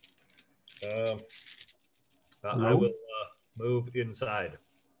 I will move inside.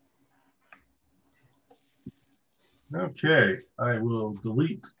 Okay, I will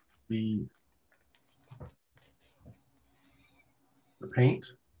delete the paint,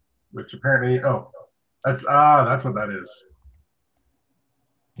 which apparently that's what that is.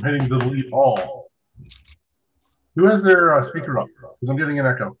 I'm hitting delete all. Who has their speaker up? Because I'm getting an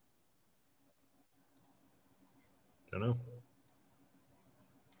echo. Don't know.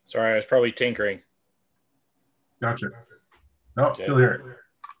 Sorry, I was probably tinkering. Gotcha. No, Okay. still here.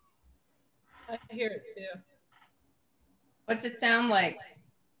 I hear it too. What's it sound like?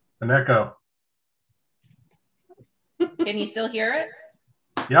 An echo. Can you still hear it?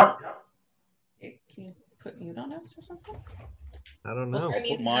 Yep. Can you put mute on us or something? I don't know. Let's I'll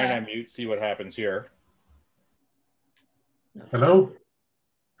mute put mine us. on mute, see what happens here. No. Hello?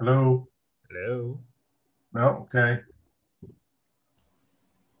 Hello? Hello. No, okay.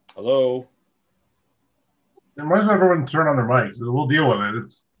 Hello? It might as well everyone turn on their mics. We'll deal with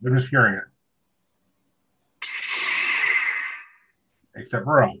it. They're just hearing it. Except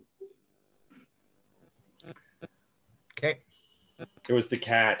for Rob. Okay. It was the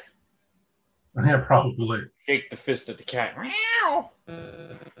cat. Yeah, probably. Shake the fist at the cat. Meow.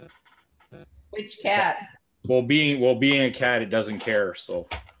 Which cat? Well, being a cat, it doesn't care. So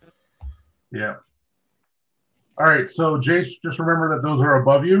Yeah. All right, so Jace, just remember that those are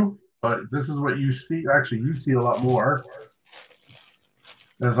above you, but this is what you see. Actually, you see a lot more.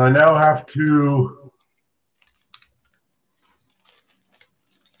 As I now have to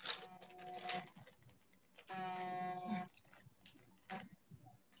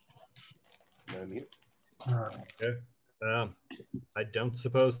Okay. I don't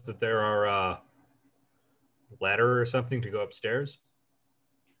suppose that there are ladder or something to go upstairs.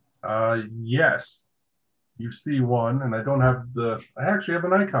 yes. You see one, and I don't have I actually have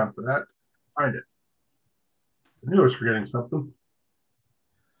an icon for that. Find it. I knew I was forgetting something.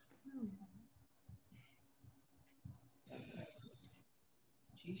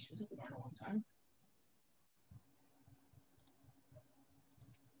 Geez, she was up there a long time.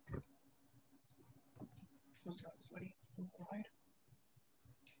 Must have got sweaty. Right.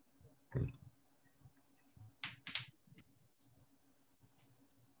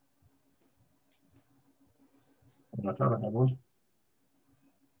 I thought I had one.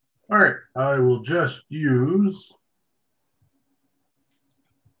 All right, I will just use.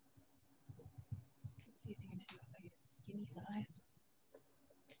 It's easy to do if I get skinny thighs.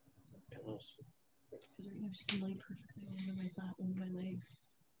 Pillows. Because right now she can lay perfectly over my butt and my legs.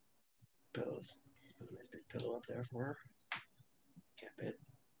 Pillows. Put a nice big pillow up there for her. Cat bed.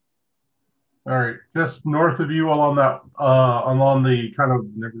 All right, just north of you, along the kind of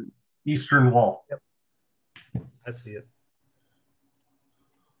eastern wall. Yep. I see it.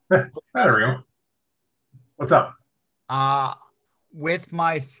 There we go. What's up? With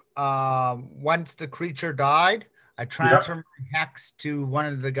my once the creature died, I transfer my hex to one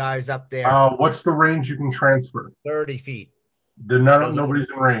of the guys up there. What's the range you can transfer? 30 feet. Then nobody's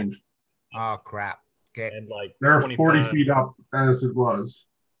in range. Oh, crap. Okay. And like They're 25 40 feet up as it was.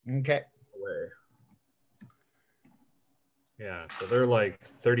 Okay. away. Yeah, so they're like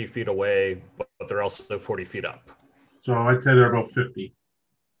 30 feet away, but they're also 40 feet up. So I'd say they're about 50.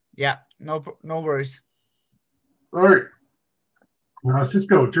 Yeah, no worries. All right.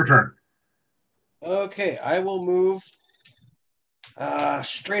 Cisco, it's your turn. Okay, I will move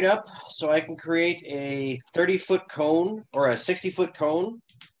straight up so I can create a 30-foot cone or a 60-foot cone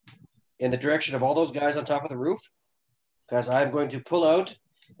in the direction of all those guys on top of the roof. Because I'm going to pull out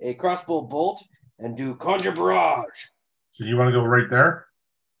a crossbow bolt and do Conjure Barrage. So you want to go right there?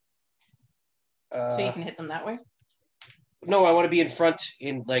 So you can hit them that way? No, I want to be in front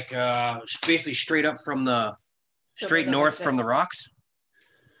in like basically straight up from the straight north from the rocks.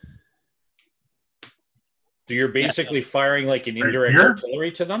 So you're basically firing like an indirect here?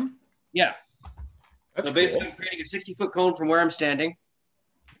 artillery to them? Yeah. That's So basically cool. I'm creating a 60-foot cone from where I'm standing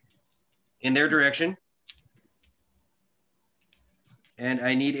in their direction. And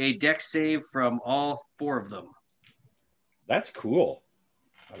I need a dex save from all 4 of them. That's cool.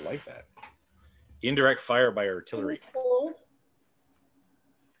 I like that. Indirect fire by artillery. Cold.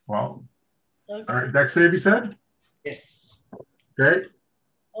 Well, Okay. all right. Dex save, you said? Yes. Okay.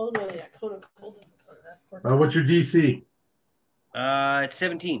 Oh no, yeah, cone of cold is good. What's your DC? It's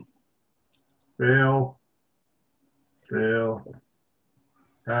 17. Fail.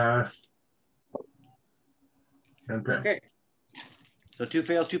 Pass. And pass. Okay. So 2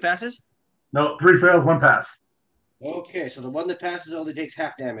 fails, 2 passes? No, 3 fails, 1 pass. Okay, so the one that passes only takes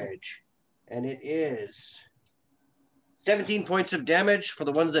half damage. And it is 17 points of damage for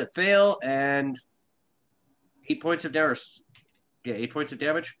the ones that fail and 8 points of damage. Yeah, 8 points of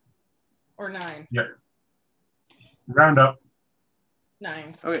damage. Or 9? Yeah. Round up.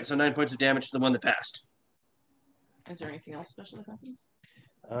 9. Okay, so 9 points of damage to the one that passed. Is there anything else special that happens?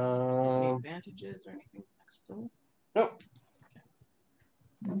 Any advantages or anything extra? Nope.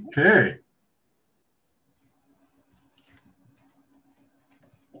 Okay.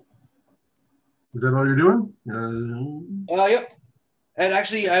 Is that all you're doing? Yep. And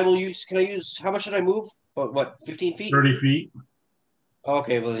actually, I will use. Can I use? How much did I move? What? 15 feet? 30 feet.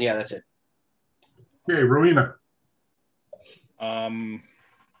 Okay. Well, then, yeah, that's it. Okay, Rowena. I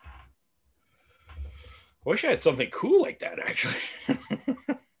wish I had something cool like that, actually.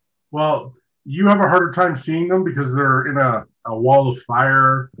 Well, you have a harder time seeing them because they're in a wall of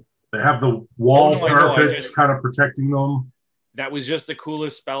fire. They have the wall parapets kind of protecting them. That was just the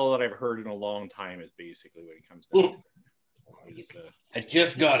coolest spell that I've heard in a long time, is basically what it comes down to. I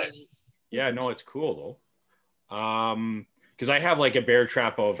just got it. Yeah, no, it's cool, though. Because I have like a bear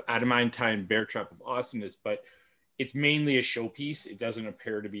trap of adamantine bear trap of awesomeness, but it's mainly a showpiece. It doesn't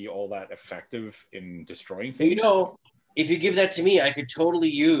appear to be all that effective in destroying things. You know, if you give that to me, I could totally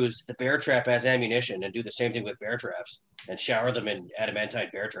use the bear trap as ammunition and do the same thing with bear traps and shower them in adamantine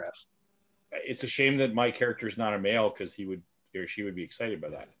bear traps. It's a shame that my character is not a male, because he would or she would be excited by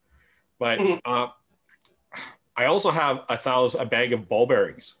that. But I also have a bag of ball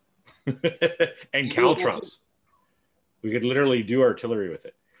bearings and caltrops. We could literally do artillery with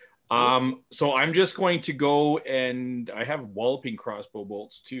it. So I'm just going to go, and I have walloping crossbow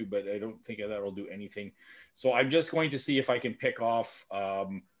bolts too, but I don't think that'll do anything. So I'm just going to see if I can pick off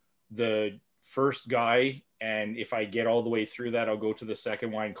the first guy, and if I get all the way through that, I'll go to the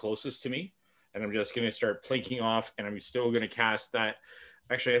second one closest to me, and I'm just going to start plinking off, and I'm still going to cast that.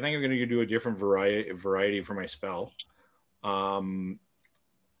 Actually, I think I'm going to do a different variety for my spell. Because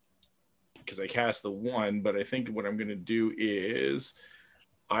I cast the one, but I think what I'm going to do is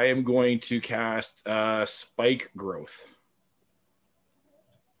I am going to cast Spike Growth.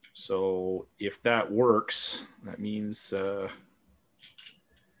 So if that works, that means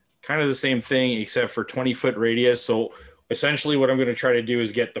kind of the same thing, except for 20-foot radius. So essentially what I'm going to try to do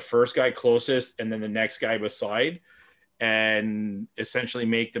is get the first guy closest and then the next guy beside, and essentially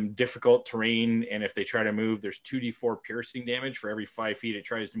make them difficult terrain. And if they try to move, there's 2d4 piercing damage for every 5 feet it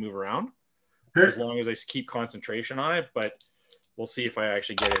tries to move around, as long as I keep concentration on it. But we'll see if I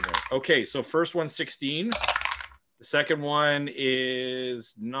actually get in there. Okay, so first one's 16. The second one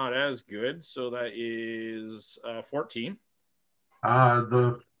is not as good, so that is 14.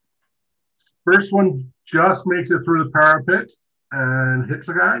 The first one just makes it through the parapet and hits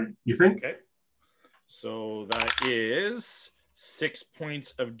a guy, you think? Okay. So that is 6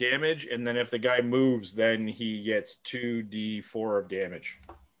 points of damage, and then if the guy moves, then he gets 2d4 of damage.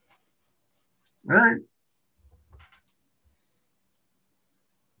 All right.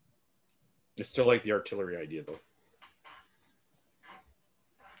 It's still like the artillery idea, though.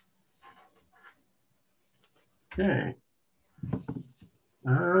 Okay.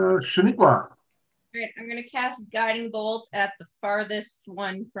 Shaniqua. All right, I'm going to cast Guiding Bolt at the farthest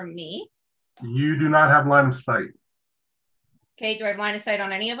one from me. You do not have line of sight. Okay, do I have line of sight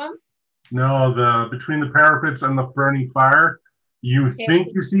on any of them? No, between the parapets and the burning fire, you think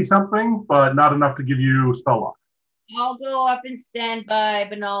you see something, but not enough to give you spell lock. I'll go up and stand by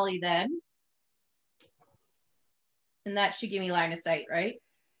Benali then. And that should give me line of sight, right?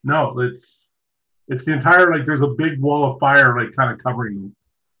 No, it's the entire, like, there's a big wall of fire, like, kind of covering them.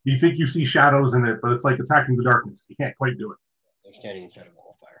 You think you see shadows in it, but it's like attacking the darkness. You can't quite do it. They're standing inside a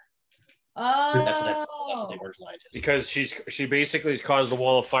wall of fire. Oh. That's what the orange line is. Because she basically caused a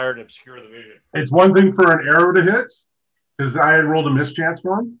wall of fire to obscure the vision. It's one thing for an arrow to hit, because I had rolled a mischance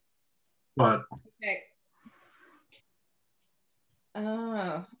for him, but... Okay.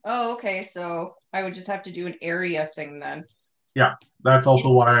 Oh, okay. So I would just have to do an area thing then. Yeah, that's also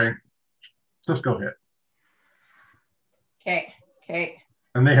why Cisco hit. Okay. Okay.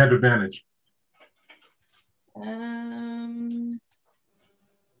 And they had advantage.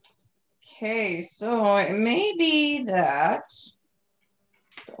 Okay, so it may be that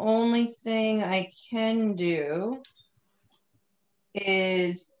the only thing I can do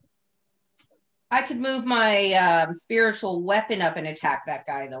is I could move my spiritual weapon up and attack that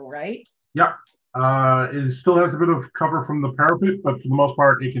guy, though, right? Yeah. It still has a bit of cover from the parapet, but for the most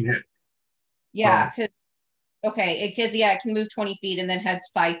part, it can hit. Yeah, because it can move 20 feet and then has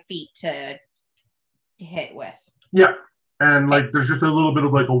 5 feet to hit with. Yeah, and like there's just a little bit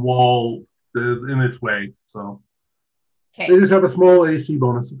of like a wall in its way, so they just have a small AC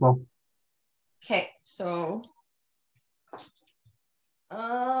bonus as well. Okay, so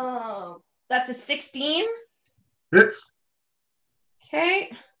that's a 16. Hits.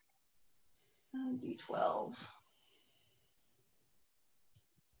 Okay. D12.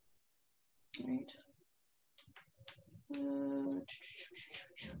 Right.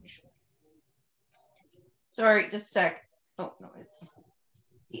 Sorry, just a sec. Oh, no, it's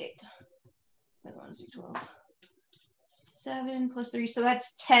D8. That one's D12. 7 plus 3, so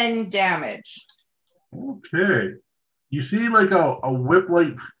that's 10 damage. Okay. You see like a whip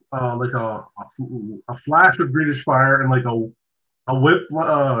light, like a flash of greenish fire and like a whip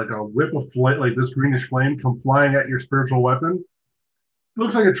of light, like this greenish flame come flying at your spiritual weapon. It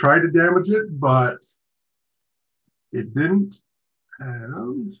looks like it tried to damage it, but it didn't.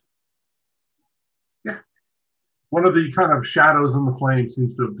 And yeah, one of the kind of shadows in the flame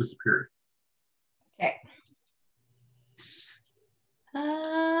seems to have disappeared. Okay.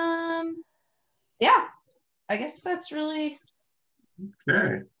 Yeah, I guess that's really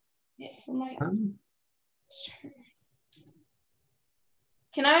okay. it for my turn.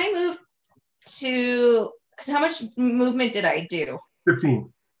 Can I move to? Because how much movement did I do?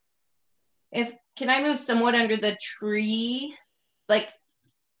 15. Can I move somewhat under the tree? Like,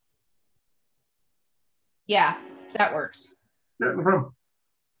 yeah, that works. Yeah, no problem.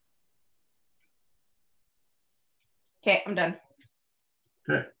 Okay, I'm done.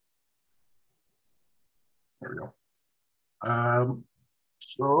 Okay. There we go.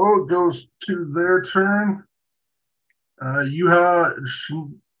 So it goes to their turn. You have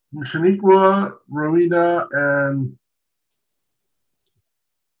Shaniqua, Rowena, and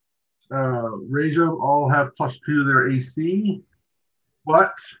Reja all have +2 to their AC,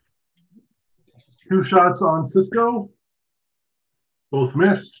 but 2 shots on Cisco, both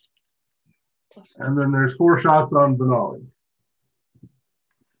missed, and then there's 4 shots on Benali.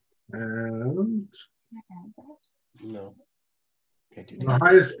 And no. The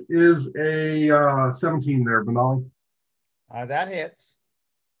highest is a 17 there, Benali. That hits.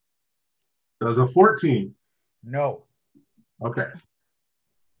 Does a 14? No. Okay.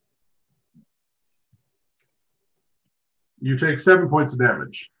 You take 7 points of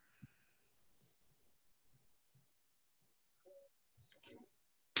damage.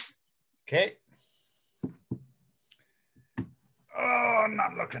 Okay. Oh, I'm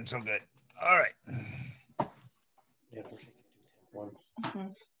not looking so good. All right. Yeah, first one.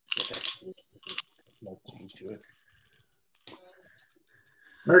 Okay. No change to it.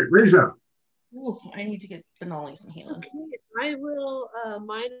 All right, Reja. Ooh, I need to get Benali's and healing. Okay, I will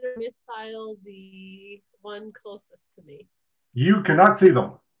minor missile the one closest to me. You cannot see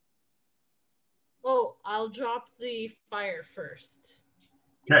them. Oh, I'll drop the fire first.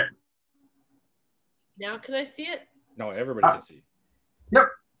 Okay. Now can I see it? No, everybody can see. Yep.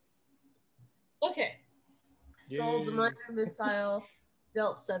 Okay. So the minor missile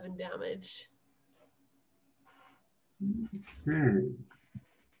dealt 7 damage. Okay.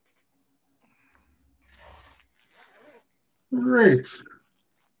 Great.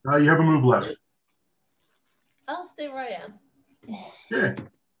 You have a move left. I'll stay where I am. Okay.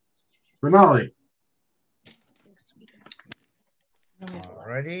 Finale.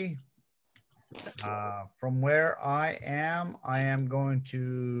 Alrighty. From where I am going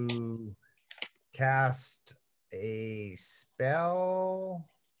to cast a spell.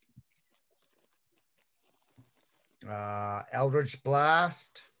 Eldritch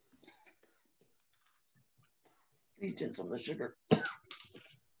Blast. Please did some of the sugar.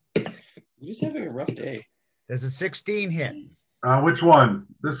 You're just having a rough day. There's a 16 hit. Which one?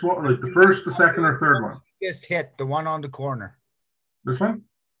 This one, like the first, the second, or third one? Just hit the one on the corner. This one?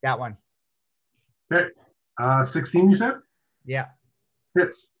 That one. Okay. 16, you said? Yeah.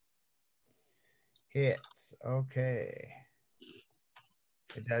 Hits. Hits. Okay.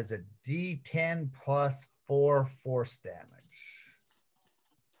 It does a D10 plus 4 force damage.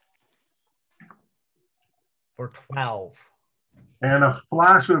 For 12. And a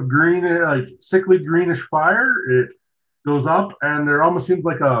flash of green, like sickly greenish fire. It goes up, and there almost seems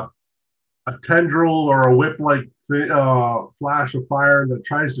like a tendril or a whip-like flash of fire that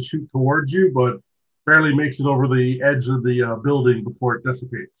tries to shoot towards you, but barely makes it over the edge of the building before it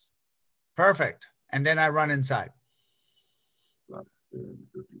dissipates. Perfect. And then I run inside. 10,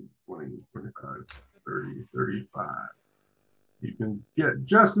 15, 20, 25, 30, 35. You can get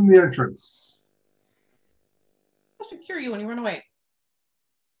just in the entrance. I supposed to cure you when you run away.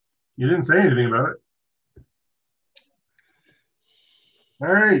 You didn't say anything about it.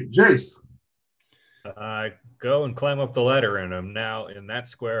 All right, Jace. I go and climb up the ladder, and I'm now in that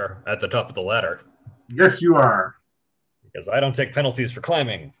square at the top of the ladder. Yes, you are. Because I don't take penalties for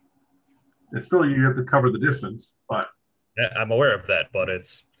climbing. It's still, you have to cover the distance, but... Yeah, I'm aware of that, but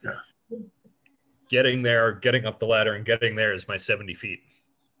it's... Yeah. Getting there, getting up the ladder, and getting there is my 70 feet.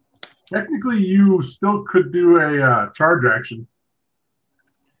 Technically, you still could do a charge action.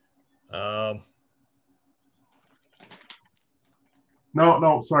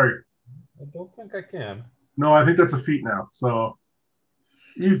 No, sorry. I don't think I can. No, I think that's a feat now. So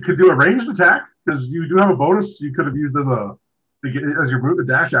you could do a ranged attack because you do have a bonus you could have used as your move, a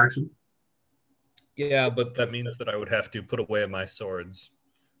dash action. Yeah, but that means that I would have to put away my swords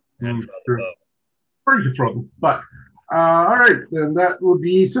and draw the bow. Or you could throw them. But all right, then that would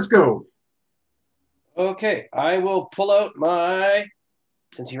be Cisco. Okay, I will pull out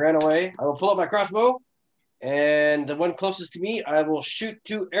since he ran away, I will pull out my crossbow, and the one closest to me, I will shoot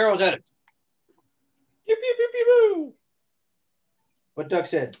 2 arrows at it. Pew, pew, pew, pew, pew. What Doug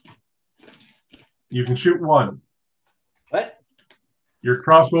said. You can shoot 1. What? Your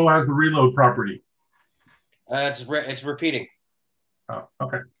crossbow has the reload property. It's repeating. Oh,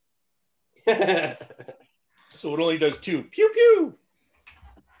 okay. So it only does 2. Pew, pew.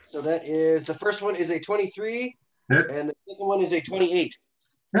 So that is, the first one is a 23, Hits. and the second one is a 28.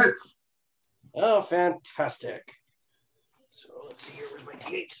 Hits. Oh, fantastic. So let's see here, where's my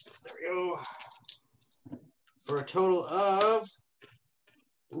D8s? There we go. For a total of...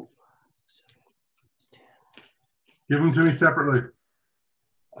 7, 10. Give them to me separately.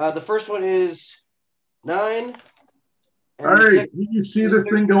 The first one is 9. All right, you see this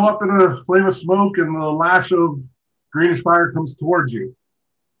thing go up in a flame of smoke, and the lash of greenish fire comes towards you.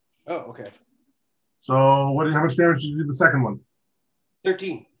 Oh, okay. So how much damage did you do the second one?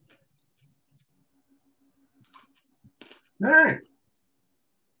 13. All right.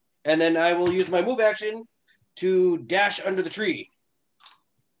 And then I will use my move action to dash under the tree.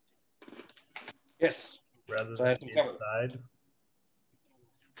 Yes. Rather So I have than to cover. inside.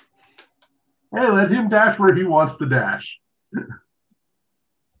 Hey, let him dash where he wants to dash.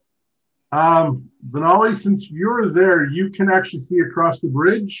 Benali, since you're there, you can actually see across the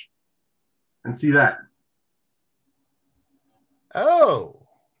bridge and see that. Oh,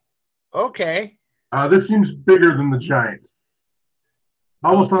 okay. This seems bigger than the giant.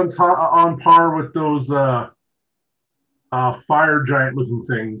 Almost on par with those fire giant looking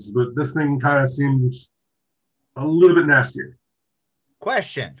things, but this thing kind of seems a little bit nastier.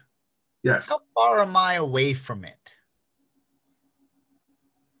 Question. Yes. How far am I away from it?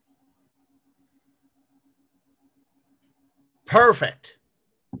 Perfect.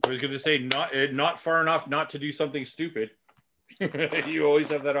 I was going to say not far enough not to do something stupid. You always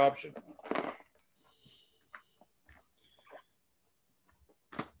have that option.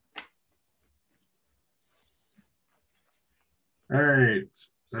 All right.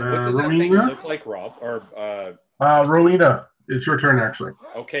 So what does that thing Rowena? look like, Rob? Or Rowena, it's your turn actually.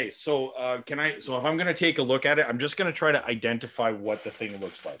 okay, so so if I'm going to take a look at it, I'm just going to try to identify what the thing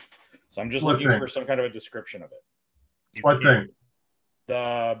looks like. So I'm just What looking thing? for some kind of a description of it. What thing?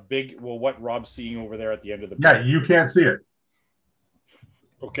 The big, what Rob's seeing over there at the end of the Yeah, you can't see it.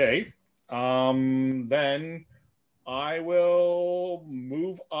 Okay. Then I will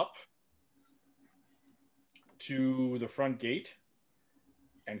move up to the front gate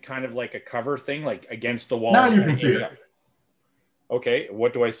and kind of like a cover thing, like against the wall. Now you can see it. Okay,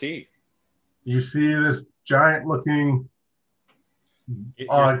 what do I see? You see this giant looking,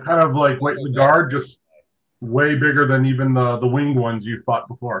 kind of like the guard, just way bigger than even the winged ones you fought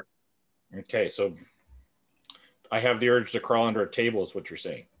before. Okay, so I have the urge to crawl under a table, is what you're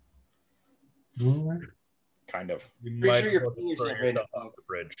saying. Kind of. You Pretty might sure as you're well putting just throw yourself yourself in. off the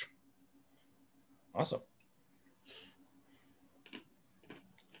bridge. Awesome.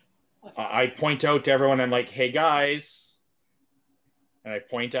 I point out to everyone, I'm like, hey guys, and I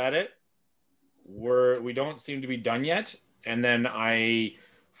point at it. We don't seem to be done yet. And then I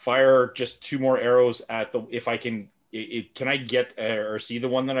fire just 2 more arrows at if I can. Can I get or see the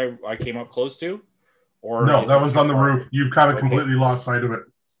one that I came up close to? Or no, that one's on the roof. You've kind of completely lost sight of it.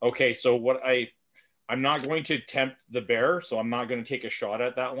 Okay, so I'm not going to tempt the bear, so I'm not going to take a shot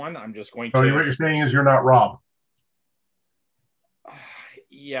at that one. I'm just going to. So what you're saying is you're not Rob.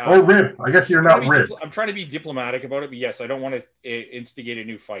 Yeah. Or Rib. I guess you're not Rib. I'm trying to be diplomatic about it, but yes, I don't want to instigate a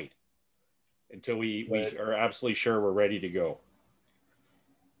new fight until we are absolutely sure we're ready to go.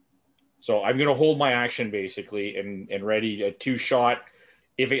 So I'm going to hold my action basically and ready a 2-shot.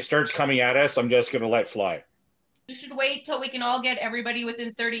 If it starts coming at us, I'm just going to let fly. You should wait till we can all get everybody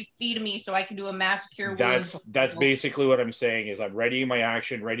within 30 feet of me so I can do a mass cure wound. That's basically what I'm saying is I'm ready my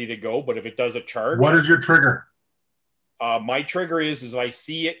action, ready to go. But if it does a charge. What is your trigger? My trigger is I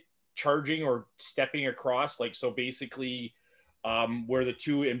see it charging or stepping across. Like, so basically where the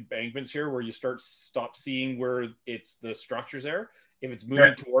 2 embankments here, where you stop seeing where it's the structures there. If it's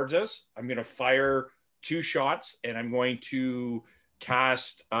moving towards us, I'm going to fire 2 shots and I'm going to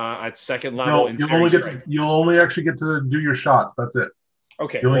cast at second level. You'll only actually get to do your shots. That's it.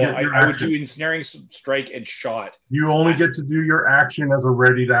 Okay. Well, I would do ensnaring strike and shot. You only get to do your action as a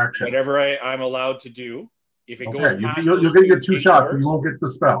readied action. Whatever I'm allowed to do. If it goes past you'll get your 2 shots, but you won't get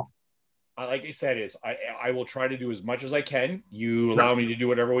the spell. Like I said, I will try to do as much as I can. You allow me to do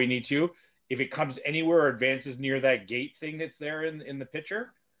whatever we need to. If it comes anywhere or advances near that gate thing that's there in the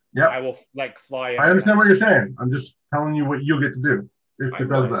picture, I will fly. I understand what you're saying. I'm just telling you what you'll get to do if it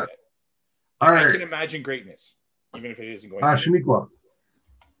does that. All right. I can imagine greatness, even if it isn't going to. Shaniqua. All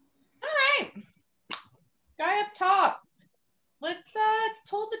right. Guy up top. Let's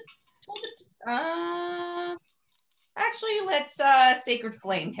actually let's sacred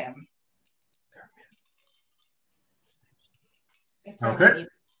flame him. Okay.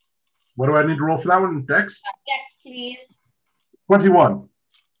 What do I need to roll for that one? Dex? Dex, please. 21.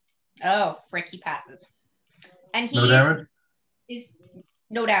 Oh, frick, he passes. And no damage?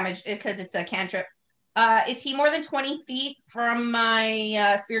 No damage because it's a cantrip. Is he more than 20 feet from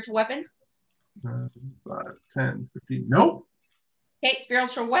my spiritual weapon? 5, 10, 15. Nope. Okay,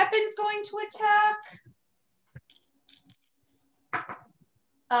 spiritual weapon's going to attack.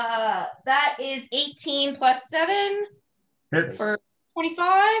 That is 18 plus 7. Hits. For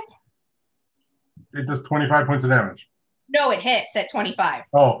 25. It does 25 points of damage. No, it hits at 25.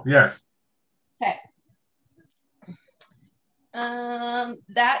 Oh, yes. Okay.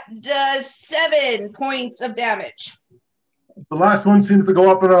 That does 7 points of damage. The last one seems to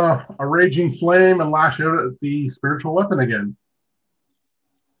go up in a raging flame and lash out at the spiritual weapon again.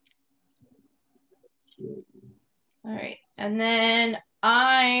 All right. And then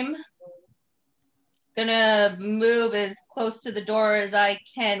I'm gonna move as close to the door as I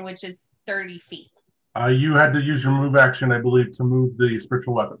can, which is 30 feet. You had to use your move action, I believe, to move the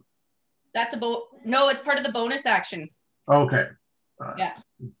spiritual weapon. That's no, it's part of the bonus action. Okay. Yeah.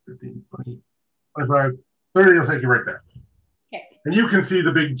 15, 20, 25, 30 will take you right there. Okay. And you can see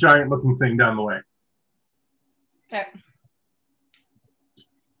the big giant looking thing down the way. Okay.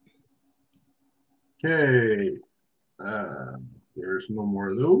 Okay. There's no more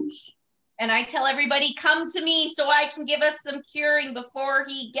of those. And I tell everybody, come to me so I can give us some curing before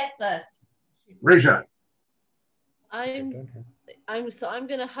he gets us. Reja. I'm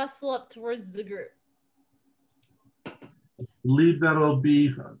gonna hustle up towards the group. Believe that'll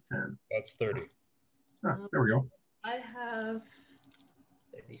be 10. That's 30. There we go. I have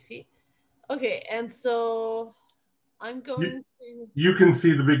 30 feet. Okay, and so I'm going to. You can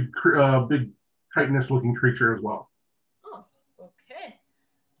see the big Titanus-looking creature as well. Oh, okay.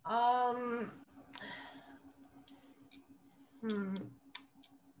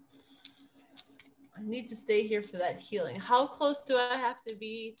 I need to stay here for that healing. How close do I have to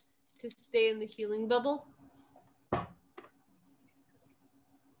be to stay in the healing bubble?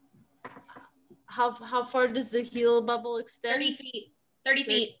 How far does the heal bubble extend? 30 feet. 30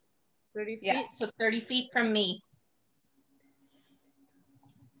 feet. 30 feet? Yeah, so 30 feet from me.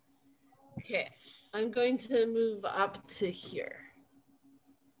 Okay, I'm going to move up to here.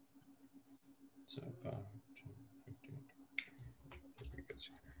 So 5, 10, 15, 20,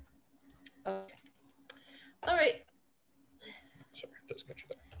 30. Okay. All right. Sorry, that's got you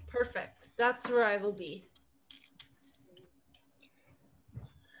there. Perfect. That's where I will be.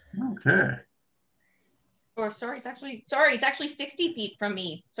 Okay. Or sorry, it's actually 60 feet from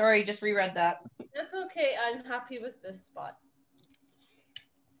me. Sorry, just reread that. That's okay. I'm happy with this spot.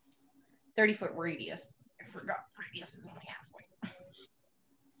 30-foot radius. I forgot radius is only halfway.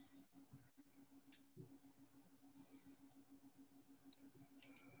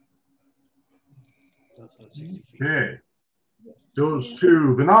 That's not 60 feet. Okay. Goes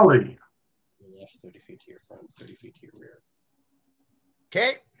to Vinali. Left 30 feet to your front, 30 feet to your rear.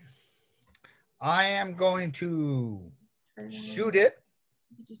 Okay. I am going to shoot it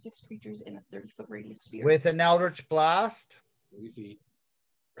 56 creatures in a 30-foot radius sphere. with an Eldritch Blast. 30 feet.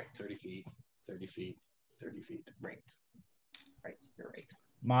 Right, 30 feet, 30 feet, 30 feet. Right. Right, you're right.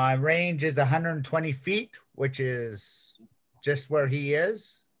 My range is 120 feet, which is just where he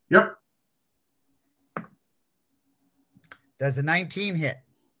is. Yep. Does a 19 hit?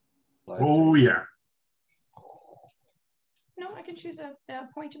 Oh, yeah. No, I can choose a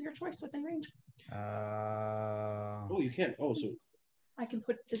point of your choice within range. Oh, you can. Oh, so I can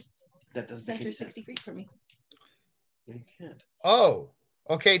put the that doesn't make center any 60 feet from me. sense. You can't. Oh,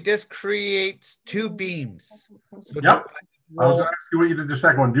 okay. This creates 2 beams. So Yep. I was going to ask you what you did the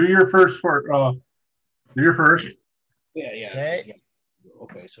second one. Do your first for do your first. Yeah. Okay. Yeah.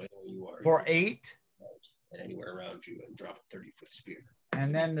 Okay, so I know where you are. For 8. And anywhere around you and drop a 30-foot spear.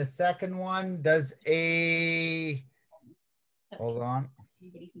 And then the second one does a, hold on,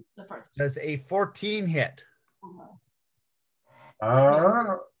 does a 14 hit.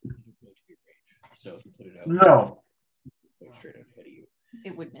 So if you put it out, No. Straight out ahead of you,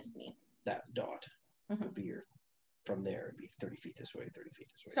 it would miss me. That dot would be your, from there, it'd be 30 feet this way, 30 feet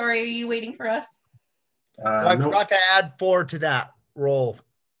this way. Sorry, are you waiting for us? I forgot to add 4 to that roll.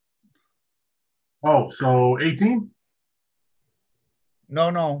 Oh, so 18?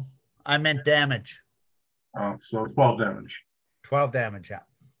 No. I meant damage. Oh, so 12 damage. 12 damage, yeah.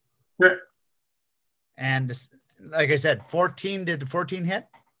 Yeah. And like I said, 14, did the 14 hit?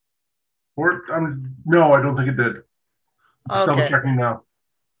 No, I don't think it did. Just double Okay. checking now.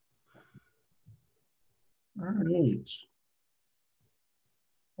 All right.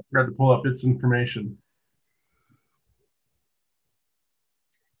 I forgot to pull up its information.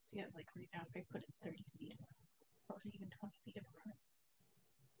 So yeah, like right now, if I put it 30 feet or even 20 feet in front,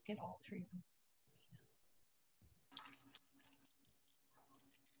 get all 3 of them.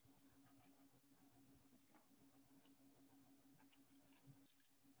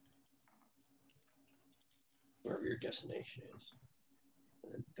 Wherever your destination is.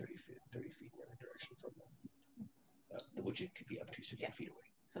 And then 30 feet in every direction from them. Which it could be up to 60 feet away.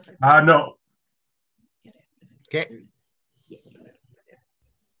 So No. Okay.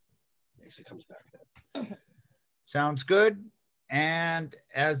 Next it comes back then. Okay. Sounds good. And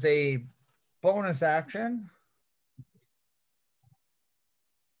as a bonus action,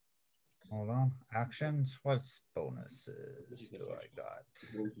 hold on, actions, what's bonuses do I got?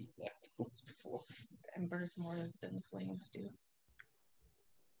 Embers more than flames do.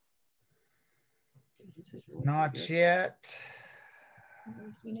 Not yet.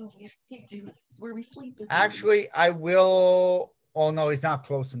 We know we have to do this where we sleep. Actually, I will. Oh no, he's not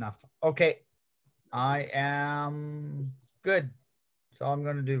close enough. Okay. I am good. That's all I'm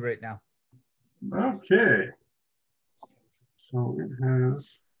going to do right now. Okay. So it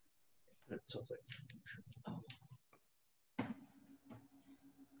has. That sounds like.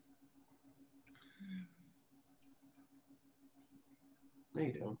 There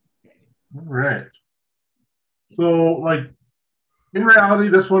you go. All right. So, like, in reality,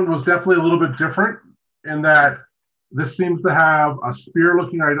 this one was definitely a little bit different in that this seems to have a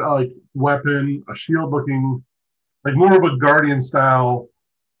spear-looking like weapon, a shield-looking, like more of a guardian style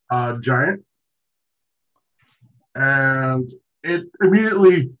giant, and it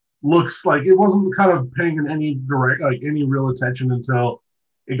immediately looks like it wasn't kind of paying in any any real attention until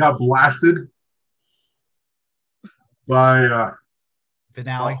it got blasted by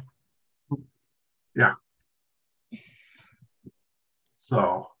Finale. Yeah.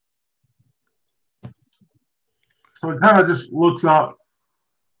 So it kind of just looks up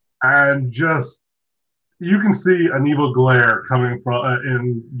and just you can see an evil glare coming from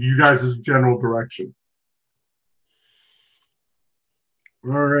in you guys' general direction.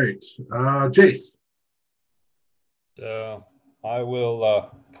 All right, Jace. So I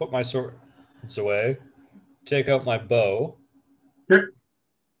will put my swords away, take out my bow, Okay.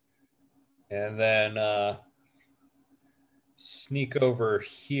 and then sneak over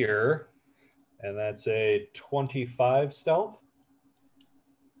here, and that's a 25 stealth.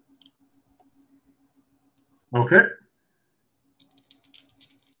 Okay.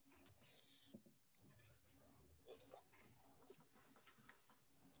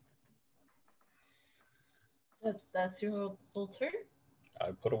 That's your whole turn? I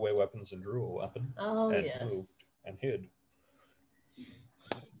put away weapons and drew a weapon. Oh, and yes. moved and hid. You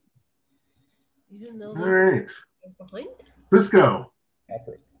didn't know All there's right. behind? Cisco.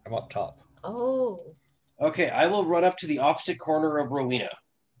 I'm up top. Oh. Okay, I will run up to the opposite corner of Rowena.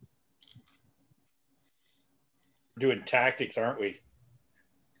 We're doing tactics, aren't we?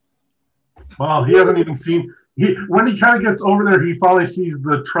 Well, he hasn't even seen. When he kind of gets over there, he finally sees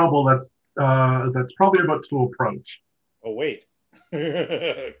the trouble that's probably about to approach. Oh wait.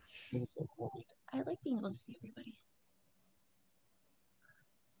 I like being able to see everybody.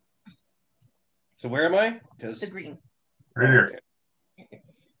 So where am I? Because The green. Right here.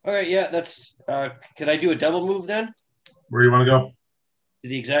 Okay, yeah, that's. Can I do a double move then? Where do you want to go? To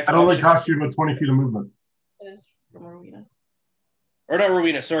the exact. It only opposite- costs you about 20 feet of movement. That is from Rowena. Or not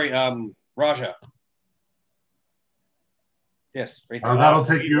Rowena, sorry, Raja. Yes, right there. That'll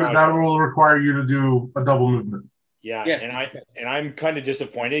take you. Roger. That will require you to do a double movement. Yeah, Yes, and I'm kind of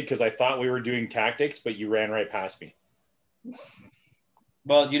disappointed because I thought we were doing tactics, but you ran right past me.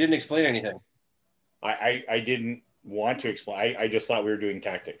 Well, you didn't explain anything. I didn't want to explain. I just thought we were doing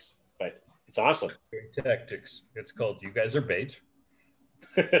tactics, but it's awesome. Tactics. It's called You Guys Are Bait.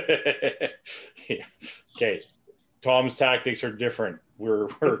 Yeah. Okay. Tom's tactics are different. We're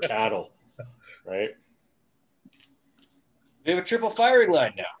cattle, right? We have a triple firing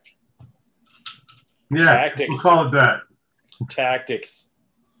line now. Yeah, Tactics. we'll call it that. Tactics.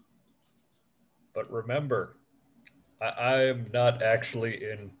 But remember, I am not actually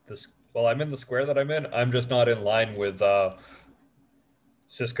in this. Well, I'm in the square that I'm in. I'm just not in line with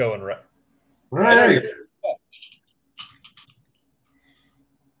Cisco and Red. Right.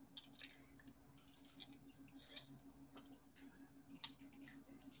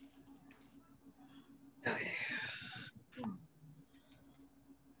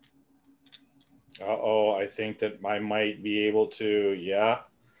 Uh-oh, I think that I might be able to, yeah.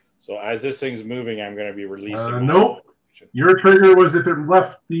 So as this thing's moving, I'm going to be releasing. Nope. Your trigger was if it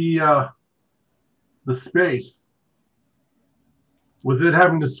left the space. With it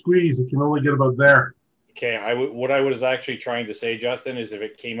having to squeeze, it can only get about there. Okay, what I was actually trying to say, Justin, is if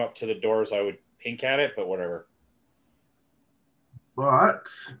it came up to the doors, I would pink at it, but whatever. But,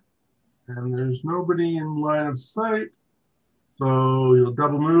 and there's nobody in line of sight. So you'll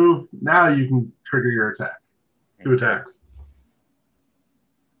double move. Now you can trigger your attack. Two attacks.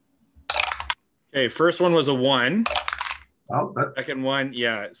 Okay, first one was a 1. Oh, that, Second one,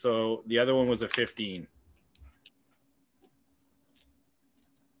 yeah. So the other one was a 15.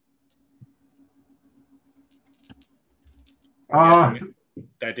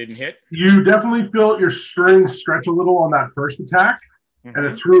 That didn't hit? You definitely felt your string stretch a little on that first attack, and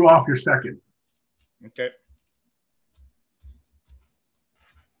it threw off your second. Okay.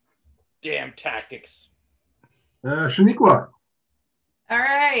 Damn tactics. Shaniqua. All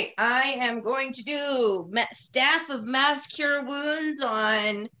right, I am going to do Staff of Mass Cure Wounds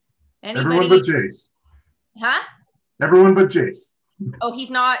on anybody. Everyone but Jace. Huh? Everyone but Jace. Oh, he's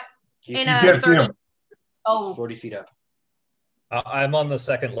not in You a can't see 30. him. Oh, 40 feet up. I'm on the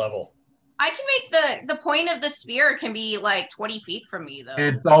second level. I can make the point of the spear can be like 20 feet from me though.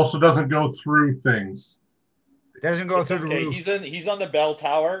 It also doesn't go through things. It doesn't go It's through the okay. roof. He's on the bell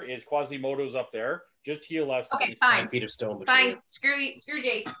tower. Is Quasimodo's up there? Just heal us. Okay, fine. 5 feet of stone. Fine. Screw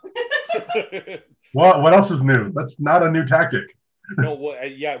Jace. What else is new? That's not a new tactic. No, well,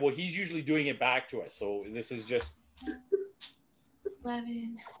 yeah. Well, he's usually doing it back to us, so this is just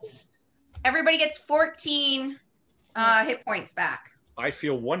 11. Everybody gets 14 hit points back. I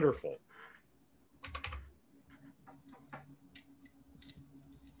feel wonderful.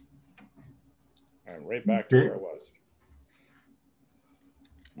 And right back to where I was.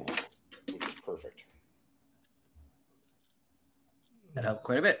 Which is perfect. That helped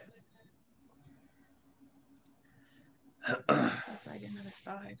quite a bit. So I get another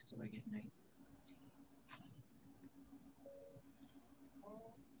 5, so I get 9.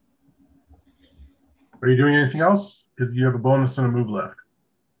 Are you doing anything else? Because you have a bonus and a move left.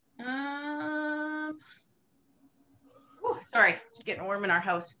 Sorry, it's getting warm in our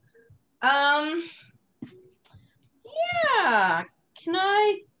house. Yeah. Can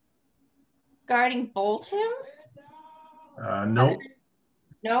I guiding bolt him? No,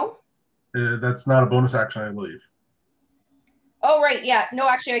 No? that's not a bonus action, I believe. Oh, right. Yeah. No,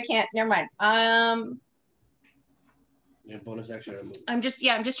 actually, I can't. Never mind. Yeah, bonus action. I'm just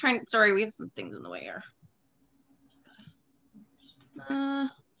trying. Sorry, we have some things in the way here.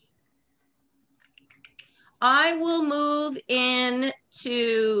 I will move in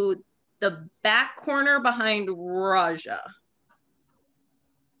to the back corner behind Raja.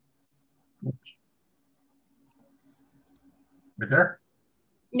 Right there?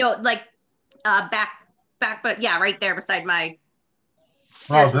 No, like back, but yeah, right there beside my.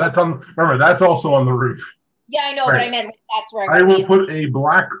 Oh, that's on. Remember, that's also on the roof. Yeah, I know, Right. but I meant that's where I will put a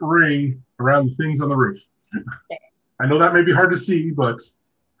black ring around the things on the roof. Okay. I know that may be hard to see, but.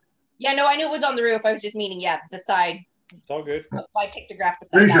 Yeah, no, I knew it was on the roof. I was just meaning, yeah, beside. It's all good. My pictograph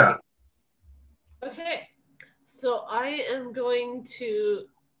beside Asia. that. Okay, so I am going to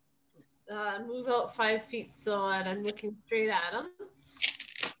move out 5 feet so that I'm looking straight at him.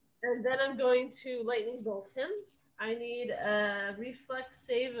 And then I'm going to lightning bolt him. I need a reflex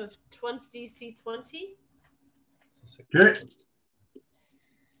save of 20 DC 20. Okay.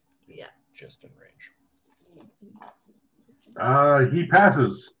 Yeah. Just in range. He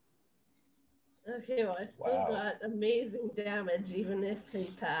passes. Okay, well, I still got amazing damage even if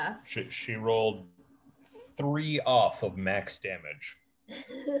he passed. She rolled 3 off of max damage.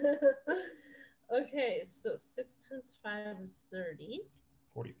 Okay, so 6 times 5 is 30.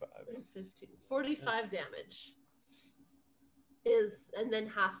 45. 15. 45 damage. And then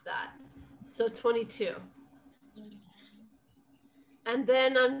half that. So 22. And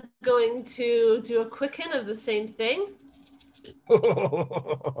then I'm going to do a quicken of the same thing. You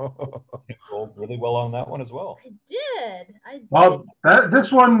rolled really well on that one as well. I did. Well,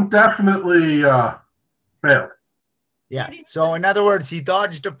 this one definitely failed. Yeah. So in other words, he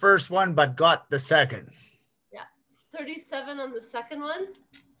dodged the first one, but got the second. Yeah. 37 on the second one.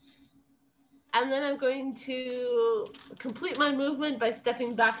 And then I'm going to complete my movement by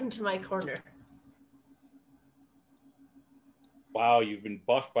stepping back into my corner. Wow, you've been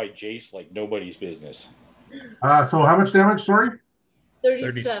buffed by Jace like nobody's business. So how much damage, sorry?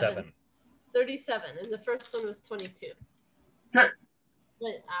 37. 37. And the first one was 22. Okay.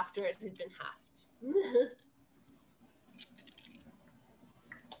 But after it had been halved.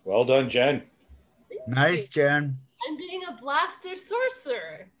 Well done, Jen. Nice, Jen. I'm being a blaster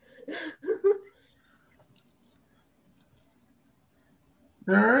sorcerer.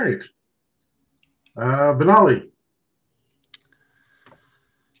 All right. Benali.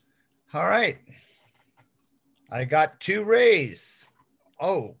 All right. I got 2 rays.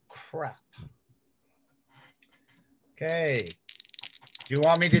 Oh, crap. Okay. Do you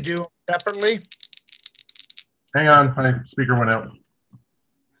want me to do them separately? Hang on, my speaker went out.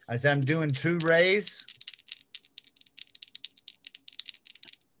 As I'm doing 2 rays.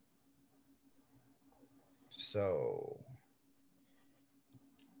 So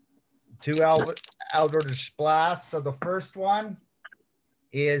 2 Eldritch Blasts. So the first one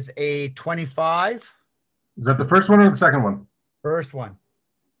is a 25. Is that the first one or the second one? First one.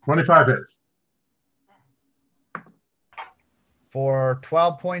 25 hits. For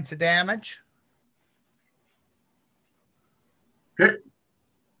 12 points of damage. Okay.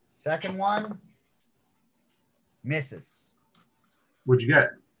 Second one misses. What'd you get?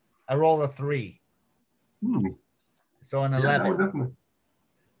 I rolled a 3. So an 11. Definitely.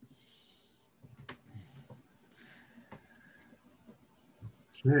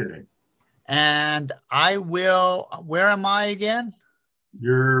 Okay. And I will, where am I again?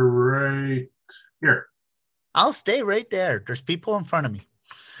 You're right here. I'll stay right there. There's people in front of me.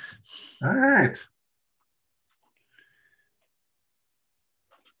 All right.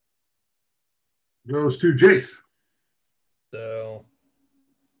 Goes to Jace. So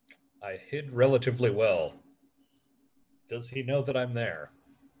I hid relatively well. Does he know that I'm there?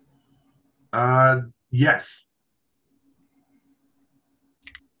 Yes.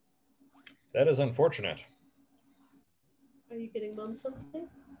 That is unfortunate. Are you getting Mom something?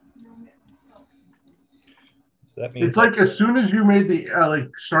 So that means It's like as soon as you made the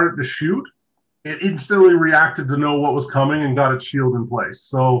started to shoot, it instantly reacted to know what was coming and got its shield in place.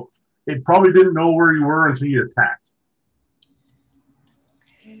 So it probably didn't know where you were until you attacked.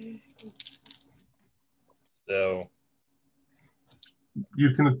 So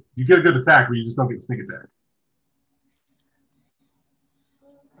you get a good attack, but you just don't get sneak attack.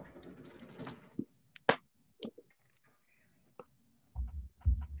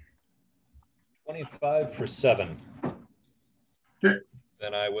 $25 for 7. Okay.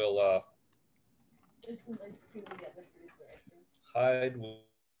 Then I will There's some ice cream to get there. hide with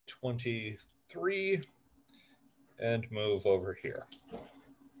 23, and move over here.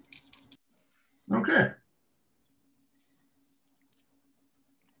 Okay.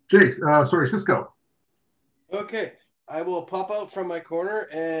 Jace, sorry, Cisco. Okay, I will pop out from my corner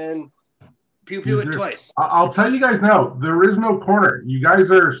and pew pew it twice. I'll tell you guys now, there is no corner. You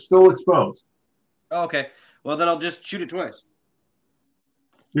guys are still exposed. Oh, okay, well then I'll just shoot it twice.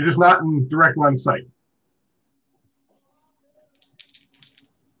 You're just not in direct line of sight.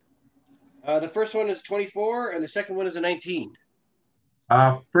 The first one is 24, and the second one is a 19.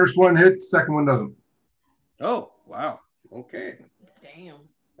 First one hits, second one doesn't. Oh, wow. Okay. Damn.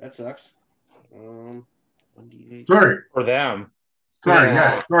 That sucks. 1d8. Sorry. For them. Sorry,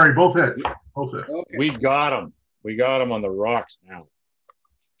 Yeah. yes. Sorry, both hit. Both hit. Okay. We got them. We got them on the rocks now.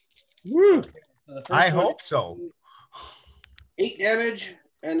 Woo. So the first I one hope so. 8 damage,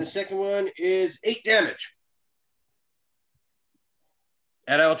 and the second one is 8 damage.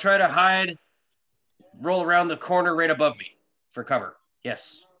 And I'll try to hide, roll around the corner right above me for cover.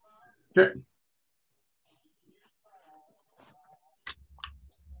 Yes. Okay.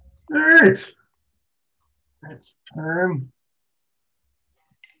 All right. It's turn.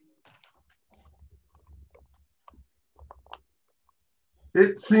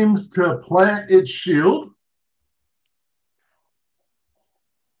 It seems to plant its shield.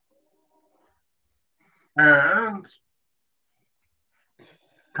 And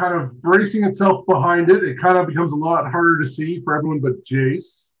kind of bracing itself behind it, it kind of becomes a lot harder to see for everyone but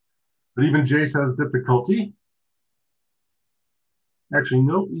Jace. But even Jace has difficulty. Actually,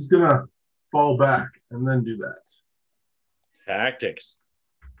 no, he's going to fall back and then do that. Tactics.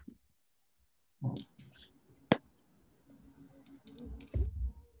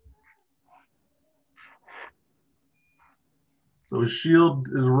 So his shield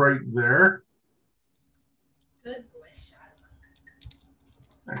is right there. Good boy, Shiloh.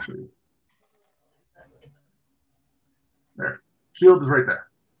 Actually, there. Shield is right there.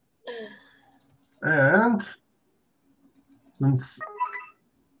 And since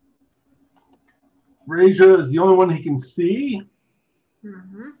Raja is the only one he can see,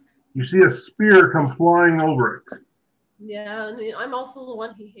 you see a spear come flying over it. Yeah, and I'm also the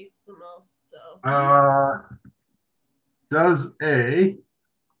one he hates the most, so. Does a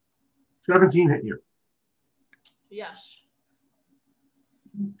 17 hit you? Yes.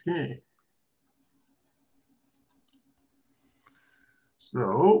 Okay.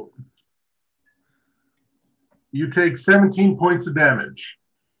 So you take 17 points of damage.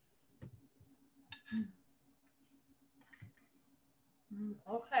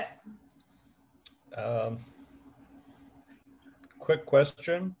 Okay. Quick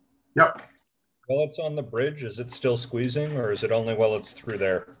question. Yep. While it's on the bridge, is it still squeezing, or is it only while it's through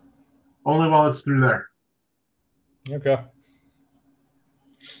there? Only while it's through there. Okay.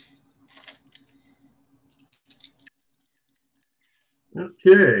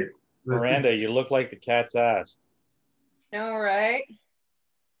 Okay. Miranda, you look like the cat's ass. All right.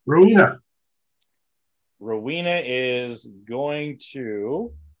 Rowena. Rowena is going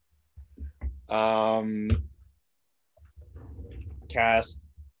to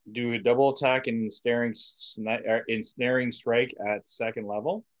do a double attack and ensnaring strike at second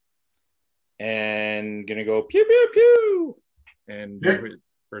level, and gonna go pew pew pew and do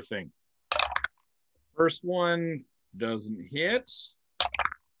her thing. First one doesn't hit.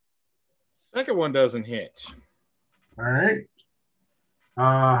 Second one doesn't hit. All right.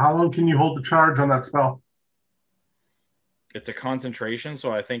 How long can you hold the charge on that spell? It's a concentration,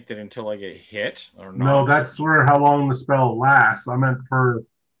 so I think that until I get hit or not. No, that's where how long the spell lasts. I meant for,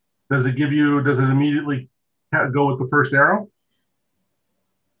 does it immediately go with the first arrow?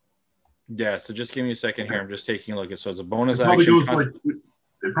 Yeah, so just give me a second here. I'm just taking a look at so it's a bonus It probably action.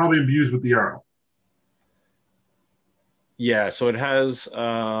 It probably imbues with the arrow. Yeah, so it has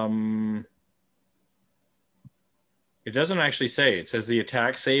it doesn't actually say. It says the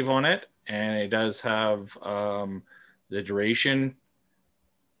attack save on it, and it does have the duration,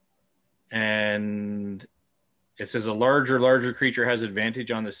 and it says a larger creature has advantage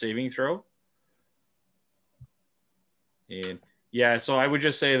on the saving throw. And yeah, so I would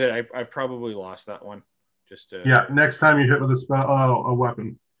just say that I've probably lost that one. Just to... Yeah, next time you hit with a spell, a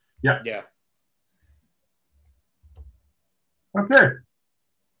weapon. Yeah. Yeah. Okay.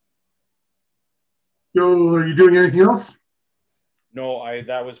 So, are you doing anything else? No,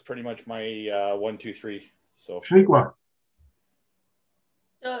 that was pretty much my 1, 2, 3. So Shaniqua.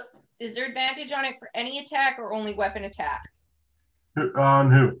 So is there advantage on it for any attack or only weapon attack? On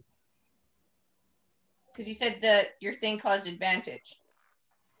who? Because you said that your thing caused advantage.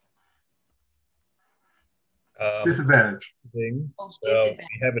 Disadvantage. Thing. Oh, So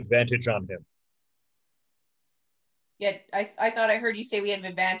we have advantage on him. Yeah, I thought I heard you say we had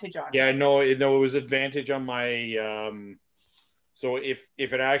advantage on Yeah, it. no, it was advantage on my. So if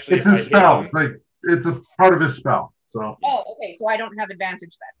it actually, It's if a I hit spell. him, Like it's a part of his spell. So Oh, okay. So I don't have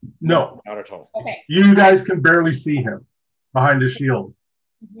advantage then. no, not at all. Okay. you guys can barely see him behind his shield.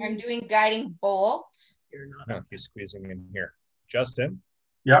 I'm doing guiding bolt. You're not. No, he's squeezing in here. Justin.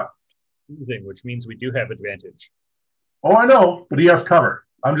 Yep. Squeezing, which means we do have advantage. Oh, I know, but he has cover.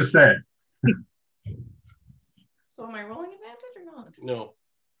 I'm just saying. So am I rolling advantage or not? No,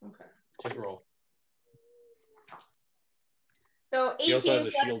 Okay. just roll. So He also 18 has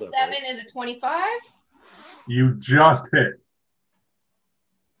a plus shield up, 7 right? is a 25. You just hit.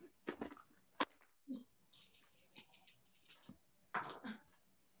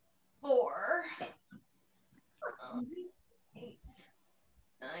 Four. 8,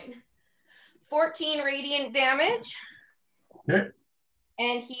 9. 14 radiant damage. Okay.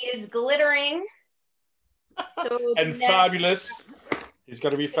 And he is glittering. So And fabulous. He's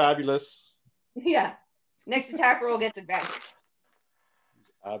got to be fabulous. Yeah. Next attack roll gets advantage.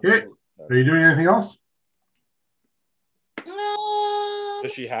 Okay. Are you doing anything else?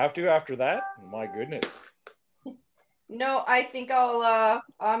 Does she have to after that? My goodness. No, I think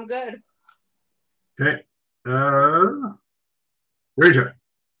I'm good. Okay. Raja.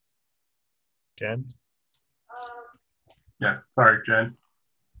 Jen? Yeah, sorry, Jen.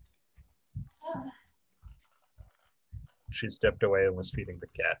 She stepped away and was feeding the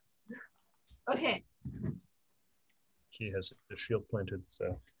cat. Okay. She has the shield planted,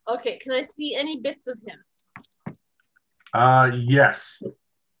 so. Okay, can I see any bits of him? Yes.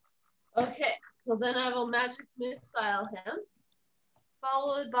 Okay, so then I will magic missile him,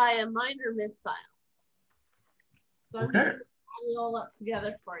 followed by a minor missile. So I'm just Okay. going to add it all up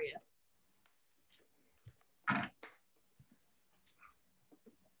together for you.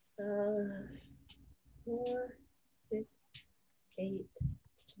 4, 6, 8,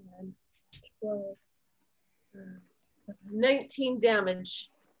 10, 12, 19 damage.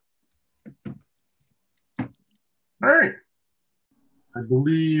 All right. I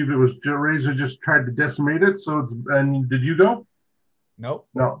believe it was Razor just tried to decimate it. So it's, and did you go? Nope.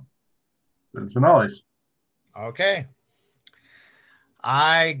 No. It's Finale's. Okay.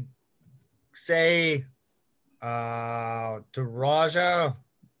 I say to Raja,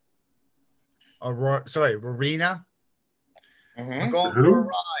 Rowena, we're going Who? for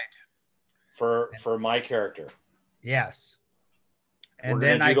a ride. For my character. Yes. And We're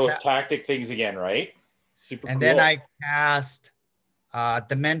then gonna do I those tactic things again, right? Super and cool. then I cast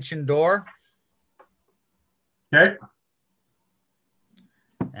Dimension Door. Okay.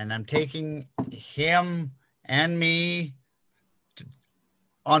 And I'm taking him and me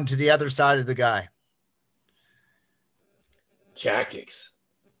onto the other side of the guy. Tactics.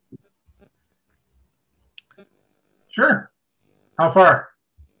 Sure. How far?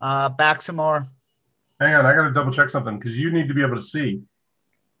 Back some more. Hang on, I got to double check something because you need to be able to see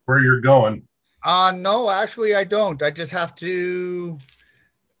where you're going. No, actually I don't. I just have to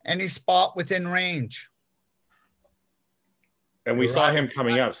any spot within range. And we You're saw right. him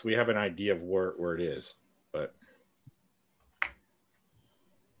coming up, so we have an idea of where it is. But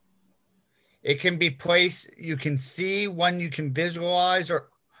it can be placed, you can see, one you can visualize,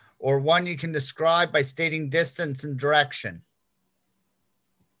 or one you can describe by stating distance and direction.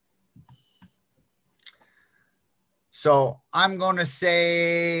 So I'm going to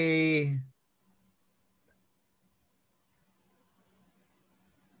say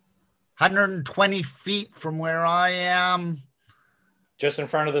 120 feet from where I am. just in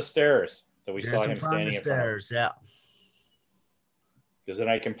front of the stairs that we Just saw in him front of standing the in front of. stairs, yeah. Because then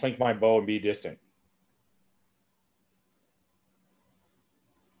I can plink my bow and be distant.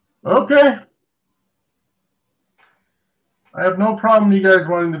 Okay. I have no problem you guys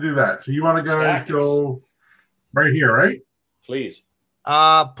wanting to do that. So you want to guys go right here, right? Please.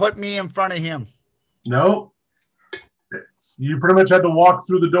 Put me in front of him. No. You pretty much had to walk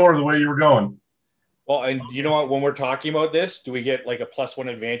through the door the way you were going. Well, and you know what? When we're talking about this, do we get like a +1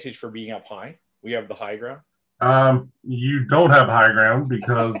 advantage for being up high? We have the high ground. You don't have high ground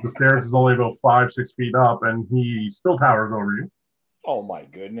because the stairs is only about 5-6 feet up, and he still towers over you. Oh my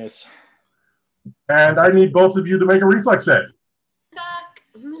goodness! And I need both of you to make a reflex save.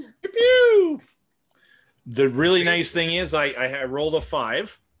 Pew! The really nice thing is I rolled a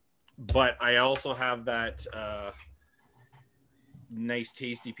 5, but I also have that nice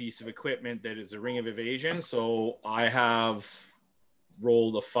tasty piece of equipment that is a ring of evasion. So I have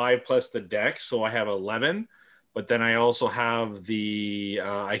rolled a 5 plus the dex, so I have 11. But then I also have the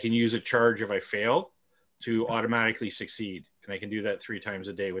I can use a charge if I fail to automatically succeed, and I can do that 3 times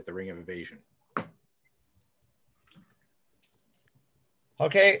a day with the ring of evasion.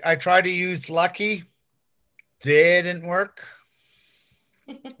 Okay, I tried to use lucky. Didn't work.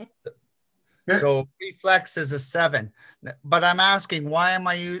 Okay. So reflex is a 7. But I'm asking, why am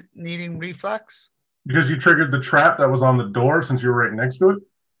I needing reflex? Because you triggered the trap that was on the door since you were right next to it.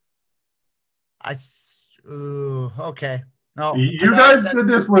 Okay. No, You guys did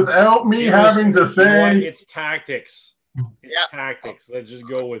this without me having to say. You know what? It's tactics. It's Yeah. tactics. Let's just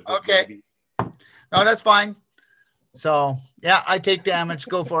go with it. Okay. Baby. No, that's fine. So, yeah, I take damage.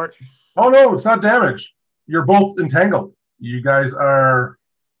 Go for it. Oh, no, it's not damage. You're both entangled. You guys are.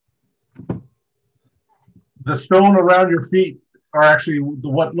 The stone around your feet are actually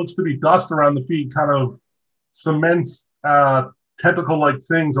what looks to be dust around the feet, kind of cements tentacle-like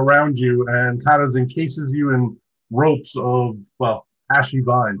things around you and kind of encases you in ropes of, well, ashy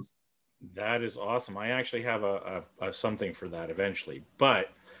vines. That is awesome. I actually have a something for that eventually.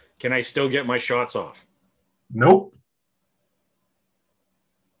 But can I still get my shots off? Nope.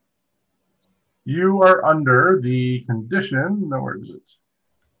 You are under the condition. No, where is it?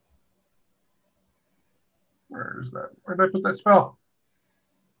 Where is that? Where did I put that spell?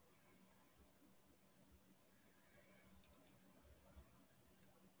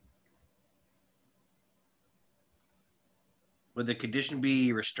 Would the condition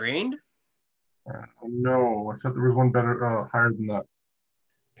be restrained? No, I thought there was one better, higher than that.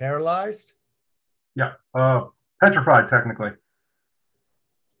 Paralyzed? Yeah, petrified, technically.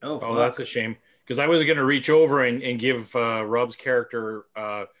 Oh, that's a shame. Because I was going to reach over and give Rob's character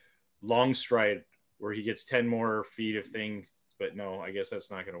long stride, where he gets 10 more feet of things. But no, I guess that's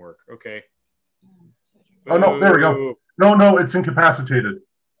not going to work. Okay. Oh, no, there we go. No, it's incapacitated.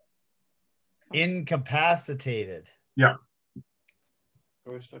 Incapacitated. Yeah.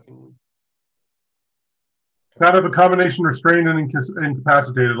 fucking... Kind of a combination restrained and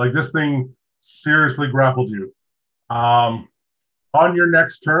incapacitated. Like, this thing seriously grappled you. On your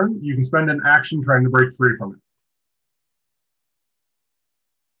next turn, you can spend an action trying to break free from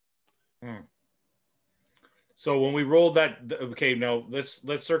it. So when we rolled that, okay, now let's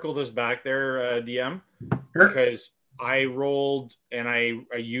circle this back there, DM, Sure. because I rolled and I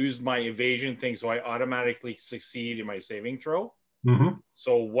used my evasion thing, so I automatically succeed in my saving throw. Mm-hmm.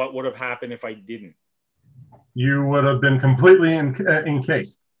 So what would have happened if I didn't? You would have been completely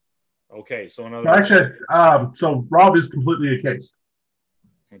encased. Okay, so another. Actually, so Rob is completely encased.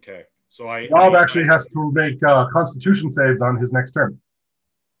 Okay, so Rob actually has to make Constitution saves on his next turn.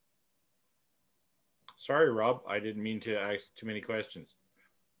 Sorry, Rob. I didn't mean to ask too many questions.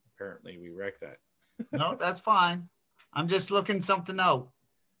 Apparently, we wrecked that. No, that's fine. I'm just looking something out.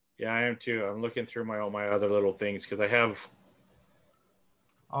 Yeah, I am too. I'm looking through all my other little things because I have.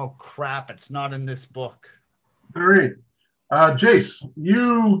 Oh crap! It's not in this book. All right, Jace,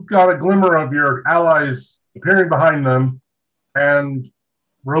 you got a glimmer of your allies appearing behind them, and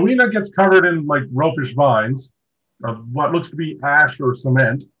Rowena gets covered in like ropish vines of what looks to be ash or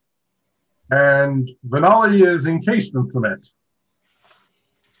cement. And Venali is encased in cement.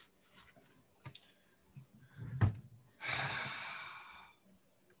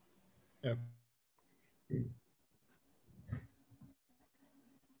 Yeah.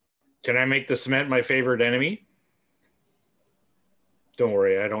 Can I make the cement my favorite enemy? Don't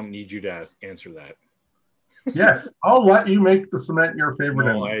worry, I don't need you to answer that. Yes, I'll let you make the cement your favorite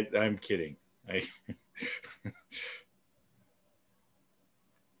enemy. I'm kidding.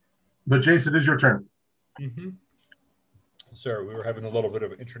 But Jace, it is your turn. Mm-hmm. Sorry, we were having a little bit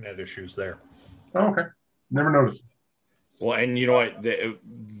of internet issues there. Oh, okay. Never noticed. Well, and you know what?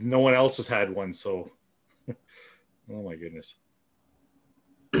 No one else has had one, so... Oh, my goodness.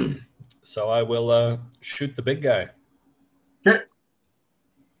 So I will shoot the big guy. Okay.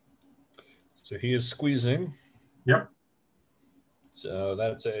 So he is squeezing. Yep. So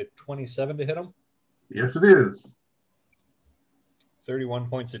that's a 27 to hit him. Yes, it is. 31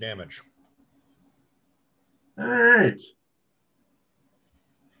 points of damage. All right.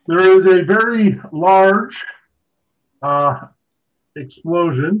 There is a very large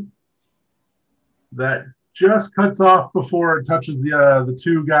explosion that just cuts off before it touches the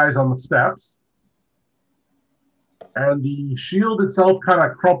two guys on the steps. And the shield itself kind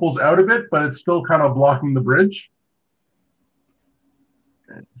of crumples out a bit, but it's still kind of blocking the bridge.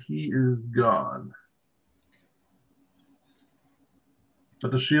 And he is gone.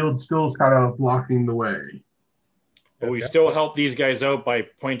 But the shield still is kind of blocking the way. But we still help these guys out by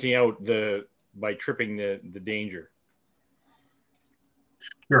pointing out by tripping the danger.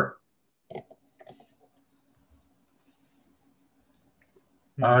 Sure.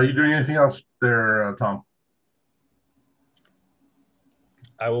 You doing anything else there, Tom?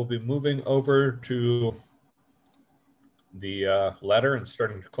 I will be moving over to the ladder and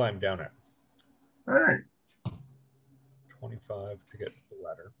starting to climb down it. All right. 25 to get the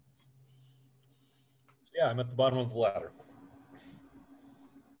ladder. So yeah, I'm at the bottom of the ladder.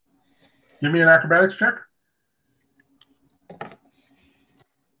 Give me an acrobatics check.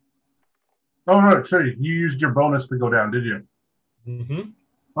 Oh, no, sorry. You used your bonus to go down, did you?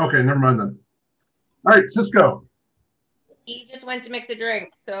 Mm-hmm. Okay, never mind then. All right, Cisco. He just went to mix a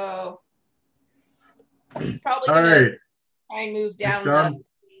drink, so he's probably All gonna right. try and move down Done.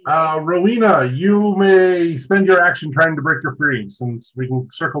 the. Rowena, you may spend your action trying to break her free, since we can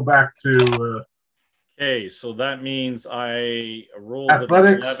circle back to Okay, so that means I rolled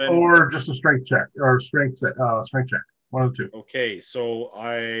athletics 11. or just a strength check, or strength check. One of the two. Okay, so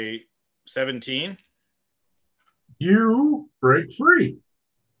 17. You break free.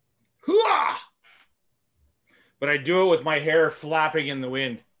 Hooah! But I do it with my hair flapping in the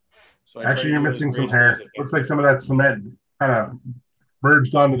wind. So I Actually, try you're to do it missing as some gracefully hair. as I can. Looks like some of that cement kind of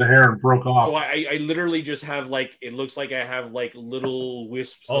merged onto the hair and broke off. So I literally just have like, it looks like I have like little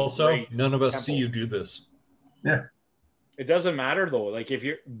wisps. Also, of none of us temples. see you do this. Yeah. It doesn't matter though. Like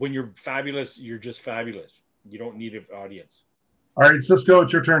when you're fabulous, you're just fabulous. You don't need an audience. All right, Cisco,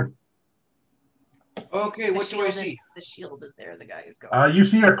 it's your turn. Okay, what do I see? The shield is there. The guy is going. You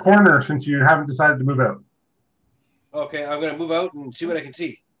see a corner since you haven't decided to move out. Okay, I'm going to move out and see what I can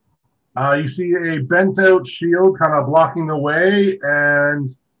see. You see a bent out shield kind of blocking the way,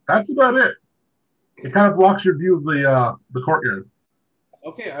 and that's about it. It kind of blocks your view of the courtyard.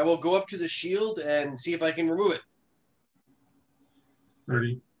 Okay, I will go up to the shield and see if I can remove it.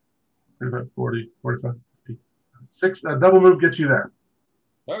 30, 35, 40, 45, 50. 6. Double move gets you there.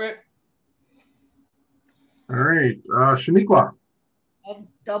 Okay. All right. Shaniqua. I'll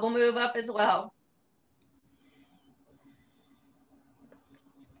double move up as well.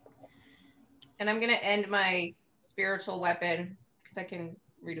 And I'm going to end my spiritual weapon because I can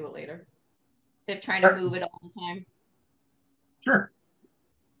redo it later. Instead of trying to move it all the time. Sure.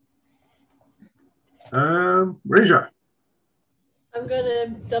 Raja. I'm going to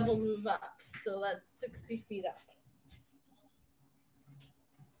double move up. So that's 60 feet up.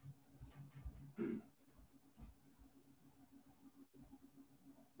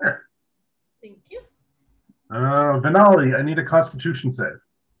 There. Thank you. Vinali, I need a Constitution save.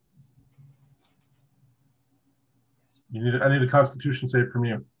 I need a Constitution save from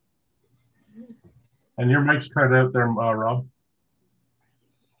you. And your mic's cut out there, Rob.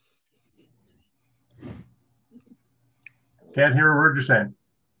 Can't hear a word you're saying.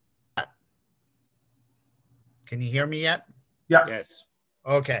 Can you hear me yet? Yeah. Yes.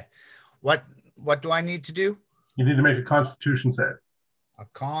 Okay. What do I need to do? You need to make a Constitution save. A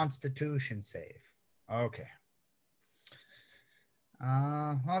Constitution save. Okay.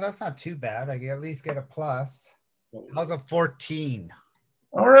 Well, that's not too bad. I can at least get a plus. How's a 14?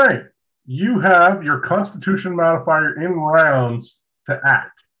 All right. You have your Constitution modifier in rounds to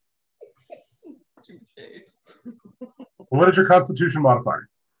act. What is your Constitution modifier?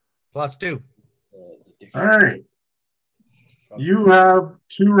 +2. All right. You have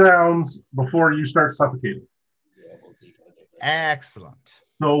 2 rounds before you start suffocating. Excellent.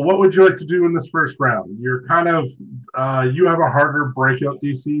 So what would you like to do in this first round? You're kind of, you have a harder breakout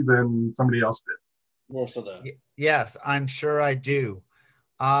DC than somebody else did. More so that. Yes, I'm sure I do.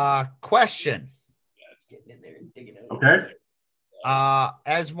 Question. Okay.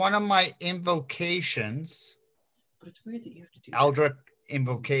 As one of my invocations, But it's weird that you have to do Eldritch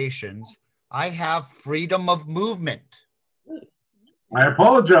invocations, I have freedom of movement. I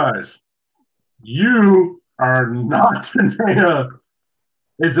apologize. You are not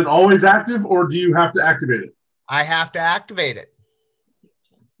is it always active or do you have to activate it? I have to activate it.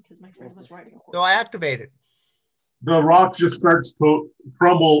 because my friend was riding a horse. So I activate it. The rock just starts to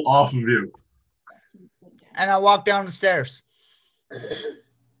crumble off of you. And I walk down the stairs. All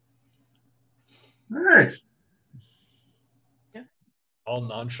right. All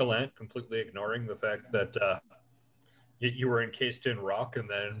nonchalant, completely ignoring the fact that you were encased in rock and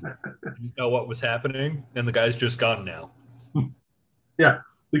then you know what was happening, and the guy's just gone now. Yeah,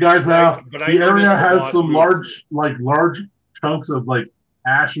 the guy's now. But the I area noticed the has boss some moved. large chunks of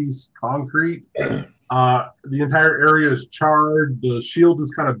ashy concrete. The entire area is charred. The shield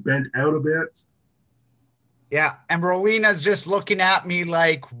is kind of bent out a bit. Yeah, and Rowena's just looking at me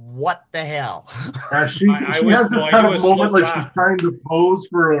like, what the hell? She has this kind of moment like she's trying to pose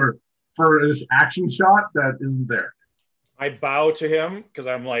for this action shot that isn't there. I bow to him because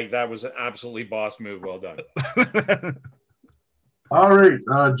I'm like, that was an absolutely boss move. Well done. All right,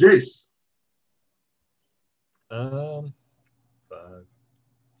 Jace. 5,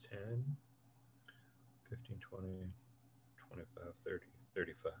 10, 15, 20,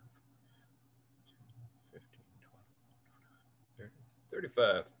 35. 15, 20, 30,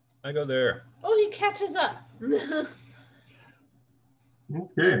 35. I go there. Oh, he catches up.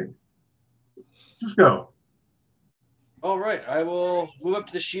 Okay. Let's go. All right, I will move up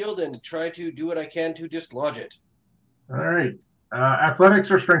to the shield and try to do what I can to dislodge it. All right. Athletics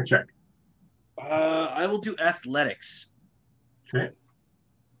or strength check? I will do athletics. Okay.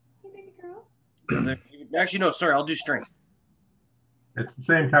 Hey, baby girl. Actually, no, sorry, I'll do strength. It's the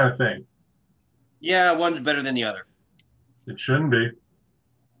same kind of thing. Yeah, one's better than the other. It shouldn't be.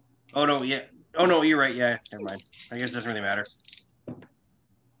 Oh, no, yeah. Oh, no, you're right. Yeah, never mind. I guess it doesn't really matter.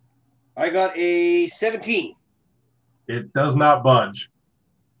 I got a 17. It does not budge.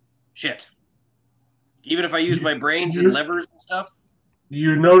 Shit. Even if I use my brains and levers and stuff?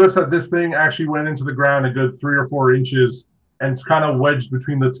 You notice that this thing actually went into the ground a good 3 or 4 inches, and it's kind of wedged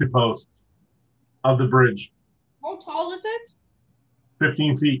between the 2 posts of the bridge. How tall is it?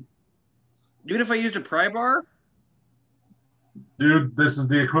 15 feet. Even if I used a pry bar? Dude, this is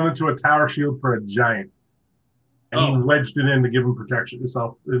the equivalent to a tower shield for a giant. And he wedged it in to give him protection,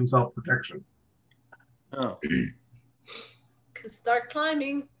 himself protection. Oh. Start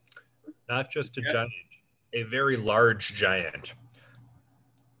climbing. Not just a giant, a very large giant.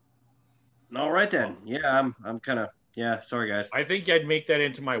 All right then. Yeah, I'm kind of. Yeah, sorry guys. I think I'd make that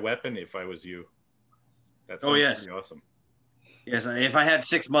into my weapon if I was you. That sounds pretty awesome. Yes, if I had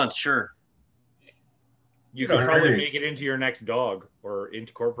 6 months, sure. You could probably make it into your next dog or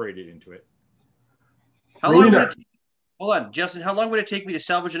incorporate it into it. How long would it take, hold on, Justin, how long would it take me to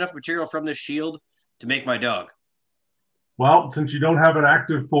salvage enough material from this shield to make my dog? Well, since you don't have an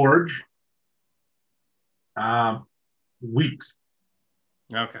active forge, weeks.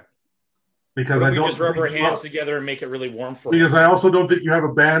 Okay. Because I don't just rub our hands together and make it really warm for Because I also don't think you have a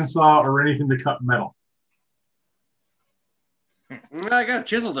bandsaw or anything to cut metal. I got a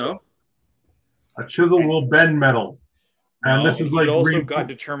chisel though. A chisel will bend metal. And this is you like also got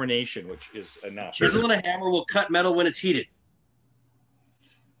determination, which is enough. Chisel and a hammer will cut metal when it's heated.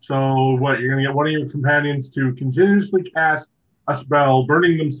 So what, you're going to get one of your companions to continuously cast a spell,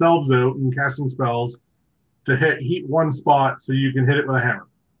 burning themselves out and casting spells to heat one spot so you can hit it with a hammer.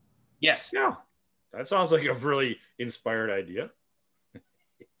 Yes. Yeah. That sounds like a really inspired idea.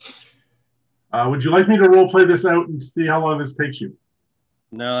 Would you like me to role play this out and see how long this takes you?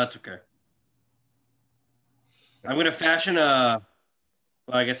 No, that's okay. I'm going to fashion a...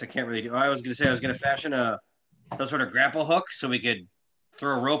 Well, I guess I can't really do... I was going to say I was going to fashion some sort of grapple hook so we could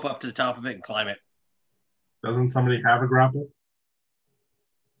throw a rope up to the top of it and climb it. Doesn't somebody have a grapple?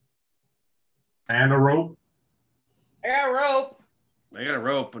 And a rope? I got a rope. I got a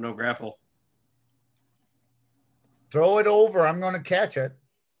rope, but no grapple. Throw it over. I'm going to catch it.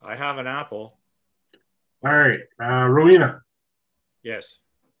 I have an apple. All right. Rowena. Yes.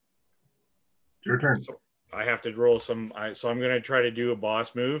 Your turn. So I have to roll some. So I'm going to try to do a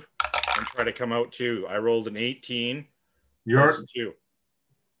boss move and try to come out too. I rolled an 18. Plus 2.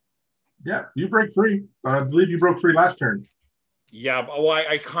 Yeah, you break free. I believe you broke free last turn. Yeah, well,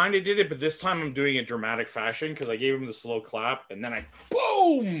 I kind of did it, but this time I'm doing it dramatic fashion because I gave him the slow clap and then I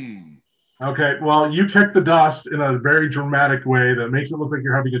boom. Okay, well, you kick the dust in a very dramatic way that makes it look like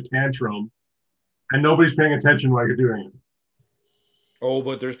you're having a tantrum, and nobody's paying attention while you're doing it. Oh,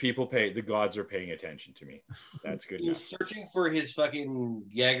 but there's people the gods are paying attention to me. That's good. He's searching for his fucking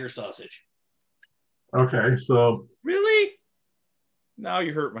Jaeger sausage. Okay, so really? Now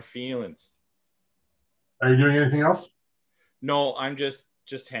you hurt my feelings. Are you doing anything else? No, I'm just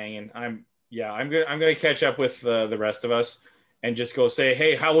hanging. I'm gonna catch up with the rest of us and just go say,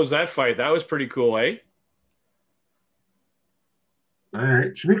 hey, how was that fight? That was pretty cool, eh? All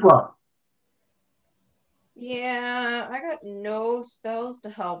right, Shaniqua. Yeah, I got no spells to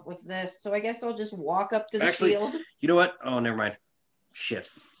help with this, so I guess I'll just walk up to the shield. You know what? Oh, never mind.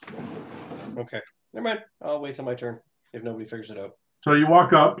 Shit. Okay, never mind. I'll wait till my turn if nobody figures it out. So you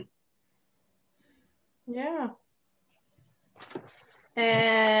walk up. Yeah.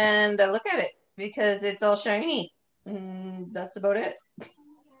 And I look at it because it's all shiny. That's about it.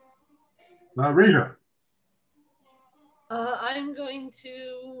 Reja. I'm going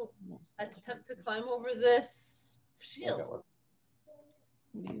to attempt to climb over this shield.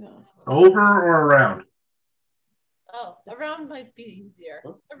 Yeah. Over or around? Oh, around might be easier.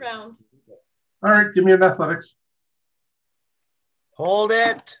 Around. All right, give me an athletics. Hold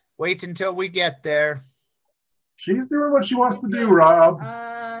it. Wait until we get there. She's doing what she wants to do, Rob.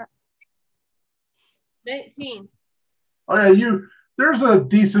 19. Oh yeah, there's a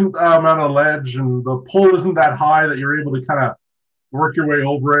decent amount of ledge, and the pull isn't that high that you're able to kind of work your way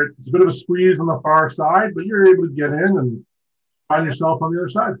over it. It's a bit of a squeeze on the far side, but you're able to get in and find yourself on the other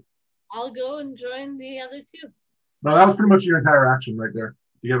side. I'll go and join the other two. No, that was pretty much your entire action right there.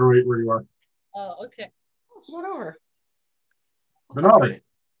 You got to rate where you are. Oh, okay. Let's go over. Benali,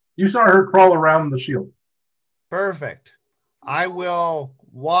 you saw her crawl around the shield. Perfect. I will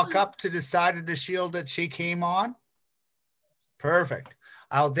walk up to the side of the shield that she came on. Perfect.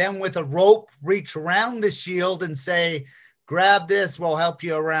 I'll then, with a rope, reach around the shield and say, grab this, we'll help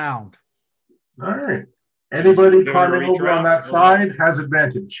you around. All right. Anybody You're gonna climbing reach over on around? that side has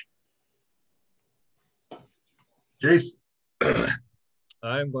advantage. Jace,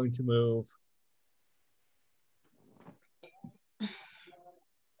 I'm going to move.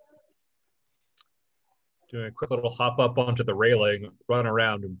 Doing a quick little hop up onto the railing, run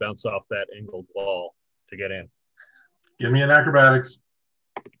around, and bounce off that angled wall to get in. give me an acrobatics.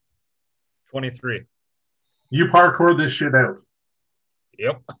 23. You parkour this shit out.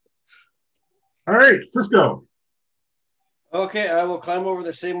 Yep. All right, Cisco. Okay, I will climb over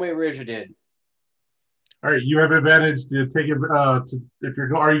the same way Raja did. All right, you have advantage to take it. If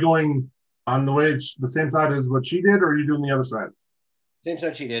you're, are you going on the way the same side as what she did, or are you doing the other side? Same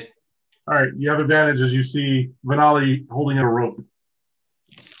side she did. All right, you have advantage as you see Benali holding a rope.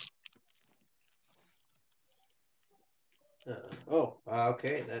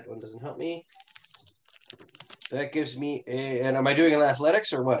 Okay, that one doesn't help me. That gives me a. And am I doing an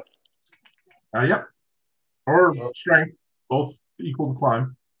athletics or what? Yep. Or strength, both equal to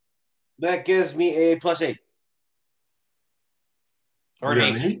climb. That gives me a +8. Or You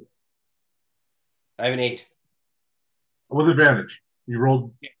an got 8. I have an 8. With advantage. You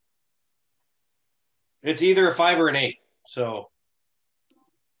rolled. It's either a 5 or an 8. So.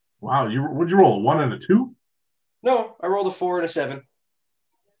 Wow, what'd you roll? A 1 and a 2? No, I rolled a 4 and a 7.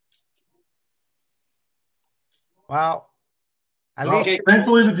 Well, at Okay. least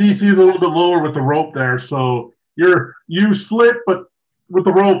Thankfully, the DC is a little bit lower with the rope there, so you slip, but with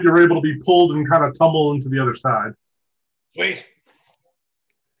the rope, you're able to be pulled and kind of tumble into the other side. Wait.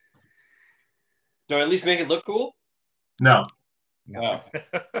 Do I at least make it look cool? No. Oh.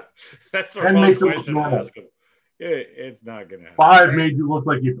 That's the 10 wrong makes it look question to normal. ask him. It's not going to happen. 5 made you look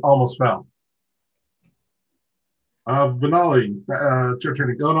like you almost fell. Benali, it's your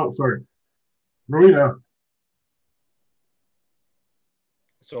turn. Oh, no, sorry. Marina.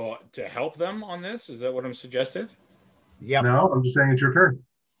 So to help them on this, is that what I'm suggesting? Yep. No, I'm just saying it's your turn.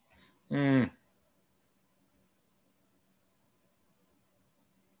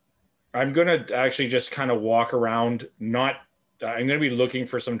 I'm going to actually just kind of walk around. I'm going to be looking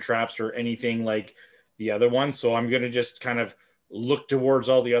for some traps or anything like the other one. So I'm going to just kind of look towards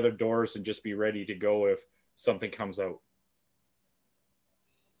all the other doors and just be ready to go if something comes out.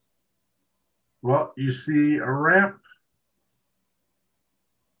 Well, you see a ramp.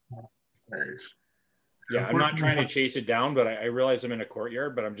 Nice. Yeah, I'm not trying to chase it down, but I realize I'm in a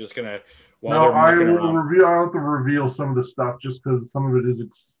courtyard, but I'm just going to, while No, they're I mucking will around. reveal. I have to reveal some of the stuff just because some of it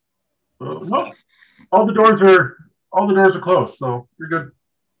is. No, all the doors are closed, so you're good.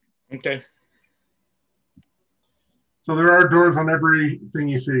 Okay. So there are doors on everything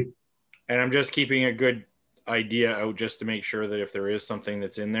you see. And I'm just keeping a good idea out just to make sure that if there is something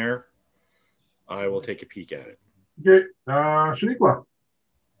that's in there, I will take a peek at it. Okay, Shaniqua.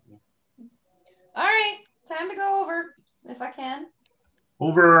 All right, time to go over if I can.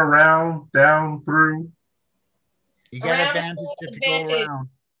 Over, around, down, through. You get Around, advantage if you go advantage. around.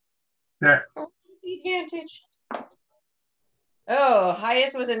 Yeah. Advantage. Oh,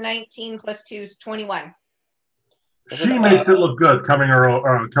 highest was a 19 plus 2 is 21. She makes it look good coming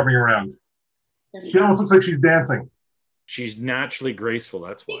around. She almost looks like she's dancing. She's naturally graceful,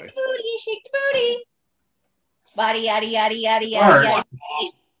 that's why. Shake the booty. Body, yaddy, yaddy, yaddy, All yaddy, right. yaddy.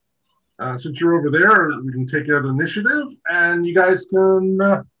 Since you're over there, we can take out initiative, and you guys can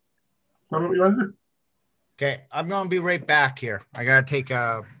tell me what you want to do. Okay, I'm going to be right back here. I got to take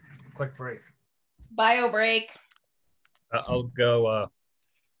a quick break. Bio break. I'll go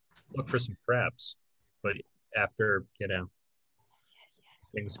look for some traps, but after,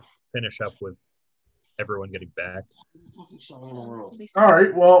 things finish up with everyone getting back. All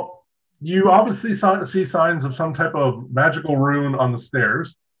right, well, you obviously see signs of some type of magical rune on the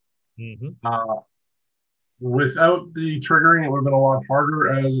stairs. Mm-hmm. Without the triggering, it would have been a lot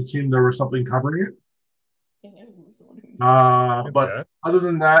harder, as it seemed there was something covering it. But other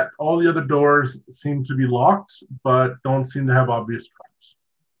than that, all the other doors seem to be locked, but don't seem to have obvious traps.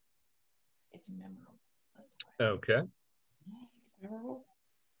 It's memorable. Okay. Memorable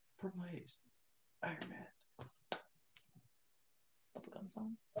provides Iron Man. Bubblegum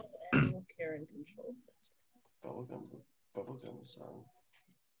song. Animal care and control center. Bubblegum song.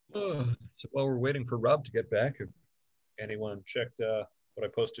 So while we're waiting for Rob to get back, if Anyone checked what I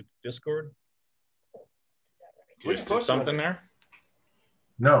posted to Discord? You just put something there?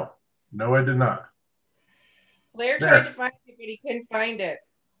 No, I did not. Blair There. tried to find it, but he couldn't find it.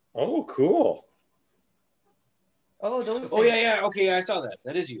 Oh, cool. Oh, those. Oh, things. yeah. Okay, I saw that.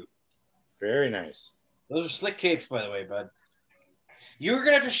 That is you. Very nice. Those are slick capes, by the way, bud. You're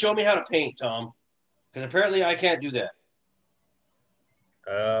going to have to show me how to paint, Tom, because apparently I can't do that.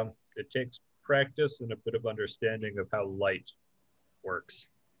 It takes practice and a bit of understanding of how light works.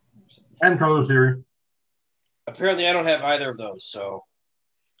 And color theory. Apparently I don't have either of those, so.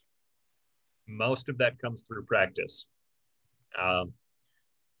 Most of that comes through practice.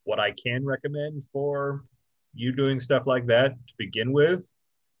 What I can recommend for you doing stuff like that to begin with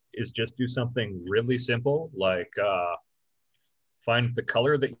is just do something really simple, like find the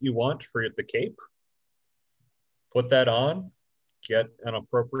color that you want for the cape, put that on, get an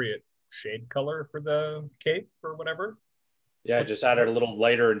appropriate shade color for the cape or whatever. Yeah, just add it a little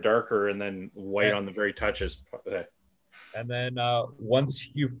lighter and darker and then white on the very touches. And then once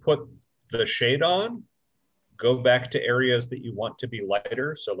you've put the shade on, go back to areas that you want to be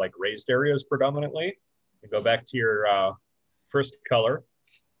lighter, so like raised areas predominantly, and go back to your first color.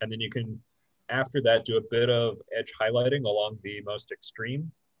 And then you can, after that, do a bit of edge highlighting along the most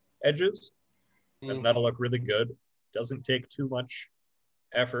extreme edges. And that'll look really good. Doesn't take too much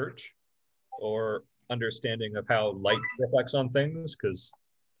effort or understanding of how light reflects on things, because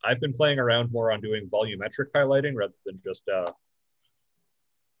I've been playing around more on doing volumetric highlighting rather than just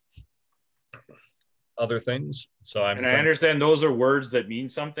other things. So I understand those are words that mean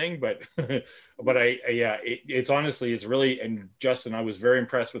something, but it's honestly, it's really, and Justin, I was very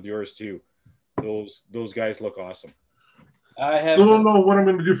impressed with yours too. Those guys look awesome. I don't know what I'm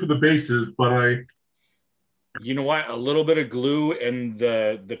going to do for the bases, but you know what? A little bit of glue and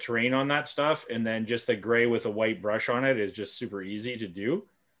the terrain on that stuff, and then just the gray with a white brush on it is just super easy to do,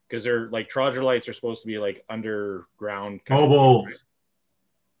 because they're like troglodytes are supposed to be like underground. Kobolds.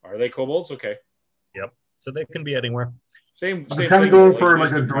 Are they kobolds? Okay. Yep. So they can be anywhere. Same. I was kind of going for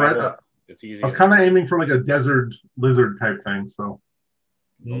like it's easy. I was kind of aiming for like a desert lizard type thing. So.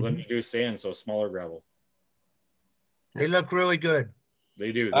 Well, then you do sand, so smaller gravel. They look really good.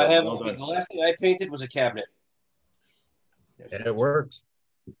 They do. I have the last thing I painted was a cabinet. And it works.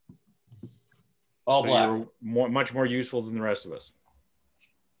 All black. Much more useful than the rest of us.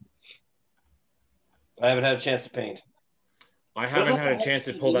 I haven't had a chance to paint. I haven't had a chance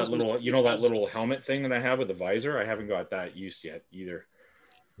to pull that little, that little helmet thing that I have with the visor. I haven't got that used yet either.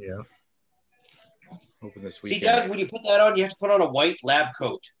 Yeah. Hoping this weekend. See, Doug, when you put that on, you have to put on a white lab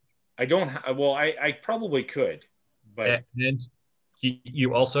coat. I don't. I probably could, but and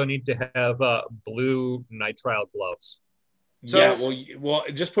you also need to have blue nitrile gloves. So, yeah, well,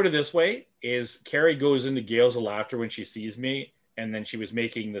 just put it this way: is Carrie goes into gales of laughter when she sees me, and then she was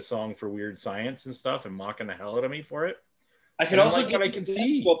making the song for Weird Science and stuff, and mocking the hell out of me for it. I can also get a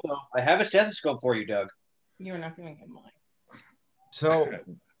stethoscope, though. I have a stethoscope for you, Doug. You're not going to get mine. So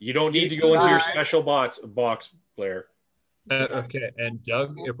you don't need to go into your special box, Blair. Okay, and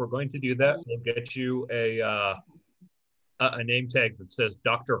Doug, if we're going to do that, we'll get you a name tag that says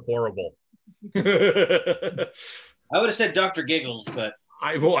Dr. Horrible. I would have said Dr. Giggles, but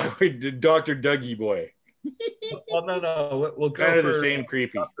I would Dr. Dougie Boy. Well, no, we'll go kind of for the same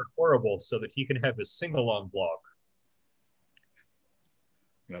creepy Dr. Horrible so that he can have his sing-along blog.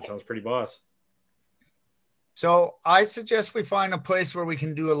 That sounds pretty boss. So I suggest we find a place where we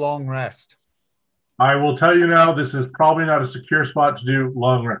can do a long rest. I will tell you now, this is probably not a secure spot to do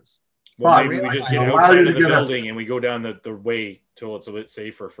long rest. Well, maybe we just get outside of the building and we go down the way till it's a bit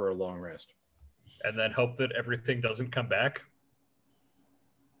safer for a long rest. And then hope that everything doesn't come back.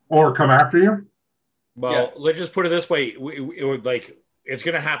 Or come after you? Well, let's just put it this way. It would it's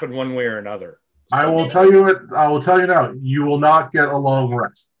going to happen one way or another. So. I will tell you now, you will not get a long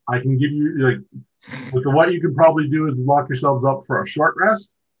rest. I can give you, what you can probably do is lock yourselves up for a short rest,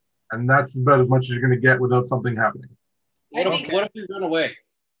 and that's about as much as you're going to get without something happening. What if you run away?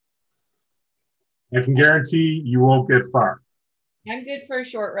 I can guarantee you won't get far. I'm good for a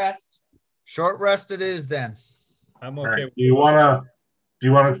short rest. Short rest it is then. I'm okay. Right. Do you want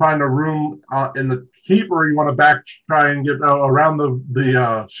to find a room in the keep, or you want to try and get around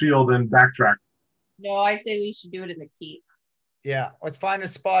the shield and backtrack? No, I say we should do it in the keep. Yeah, let's find a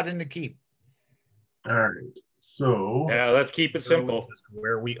spot in the keep. All right. So yeah, let's keep it simple. Just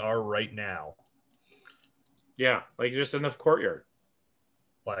where we are right now. Yeah, just in the courtyard.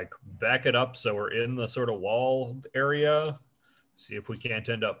 Back it up so we're in the sort of walled area. See if we can't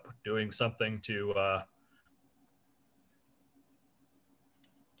end up doing something to.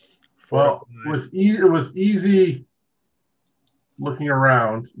 With easy looking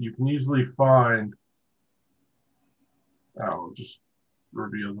around, you can easily find. I'll just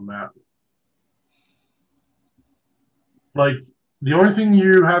reveal the map. Like, the only thing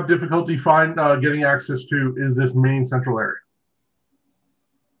you have difficulty getting access to is this main central area.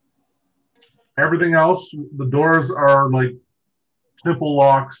 Everything else, the doors are like simple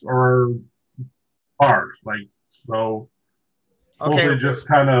locks or bars. Like, so Okay. mostly just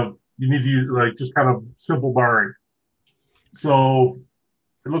kind of, you need to use like just kind of simple barring. So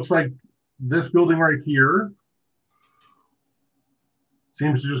it looks like this building right here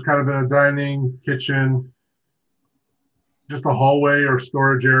seems to just kind of been a dining, kitchen, just a hallway or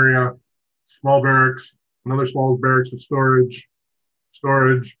storage area, small barracks, another small barracks with storage /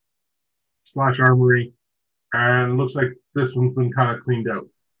 armory, and it looks like this one's been kind of cleaned out.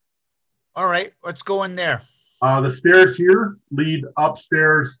 All right, let's go in there. The stairs here lead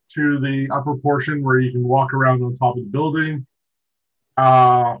upstairs to the upper portion where you can walk around on top of the building.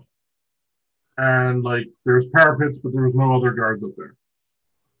 And like there's parapets, but there was no other guards up there.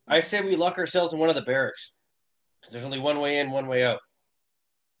 I say we lock ourselves in one of the barracks. Because there's only one way in, one way out.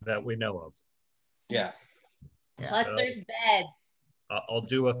 That we know of. Yeah. Plus, there's beds. I'll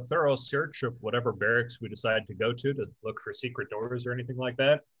do a thorough search of whatever barracks we decide to go to look for secret doors or anything like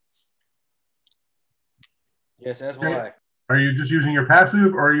that. Yes, as will I. Are you just using your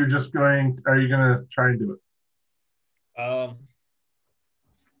passive, or are you going to try and do it?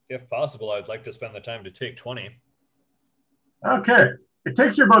 If possible, I'd like to spend the time to take 20. Okay. It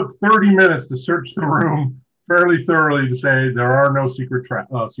takes you about 30 minutes to search the room fairly thoroughly to say there are no secret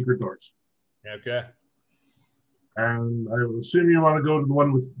doors. Okay. And I would assume you want to go to the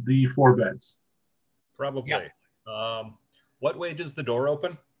one with the 4 beds. Probably. Yeah. What way does the door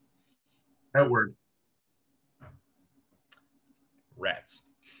open? Outward. Rats.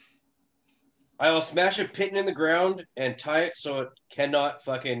 I will smash a pit in the ground and tie it so it cannot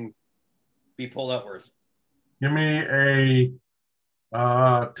fucking be pulled outwards. Give me a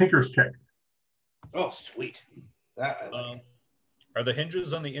Tinker's check. Oh, sweet. That I like. Are the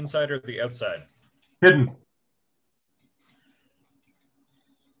hinges on the inside or the outside? Hidden.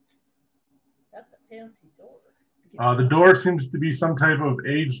 That's a fancy door. The door seems to be some type of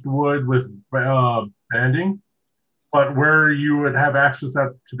aged wood with banding, but where you would have access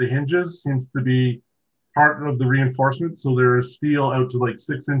to the hinges seems to be part of the reinforcement. So there is steel out to like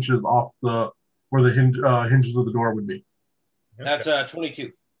 6 inches off where the hinges of the door would be. That's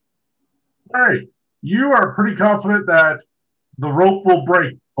 22. All right. You are pretty confident that the rope will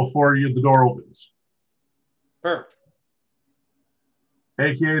break before the door opens. Perfect.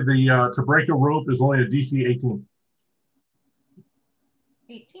 AKA to break a rope is only a DC 18.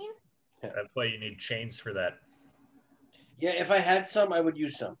 18? That's why you need chains for that. Yeah, if I had some, I would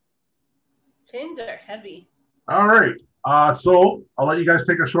use some. Chains are heavy. All right. So I'll let you guys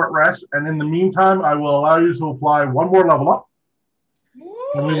take a short rest, and in the meantime, I will allow you to apply one more level up,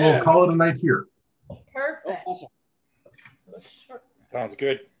 and we will call it a night here. Perfect. Oh, awesome. So short. Sounds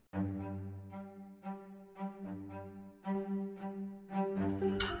good.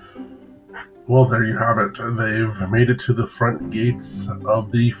 Well, there you have it. They've made it to the front gates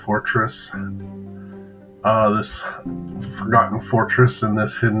of the fortress. This forgotten fortress in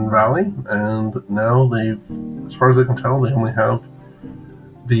this hidden valley, and now as far as I can tell, they only have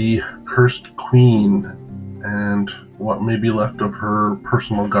the cursed queen and what may be left of her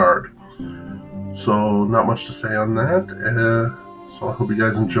personal guard. So not much to say on that. So I hope you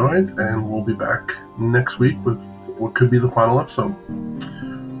guys enjoyed, and we'll be back next week with what could be the final episode.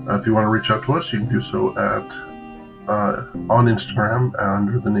 If you want to reach out to us, you can do so on Instagram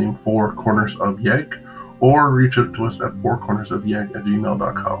under the name 4 Corners of Yeg, or reach out to us at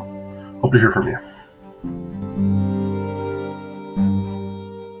 4cornersofyeg@gmail.com. Hope to hear from you.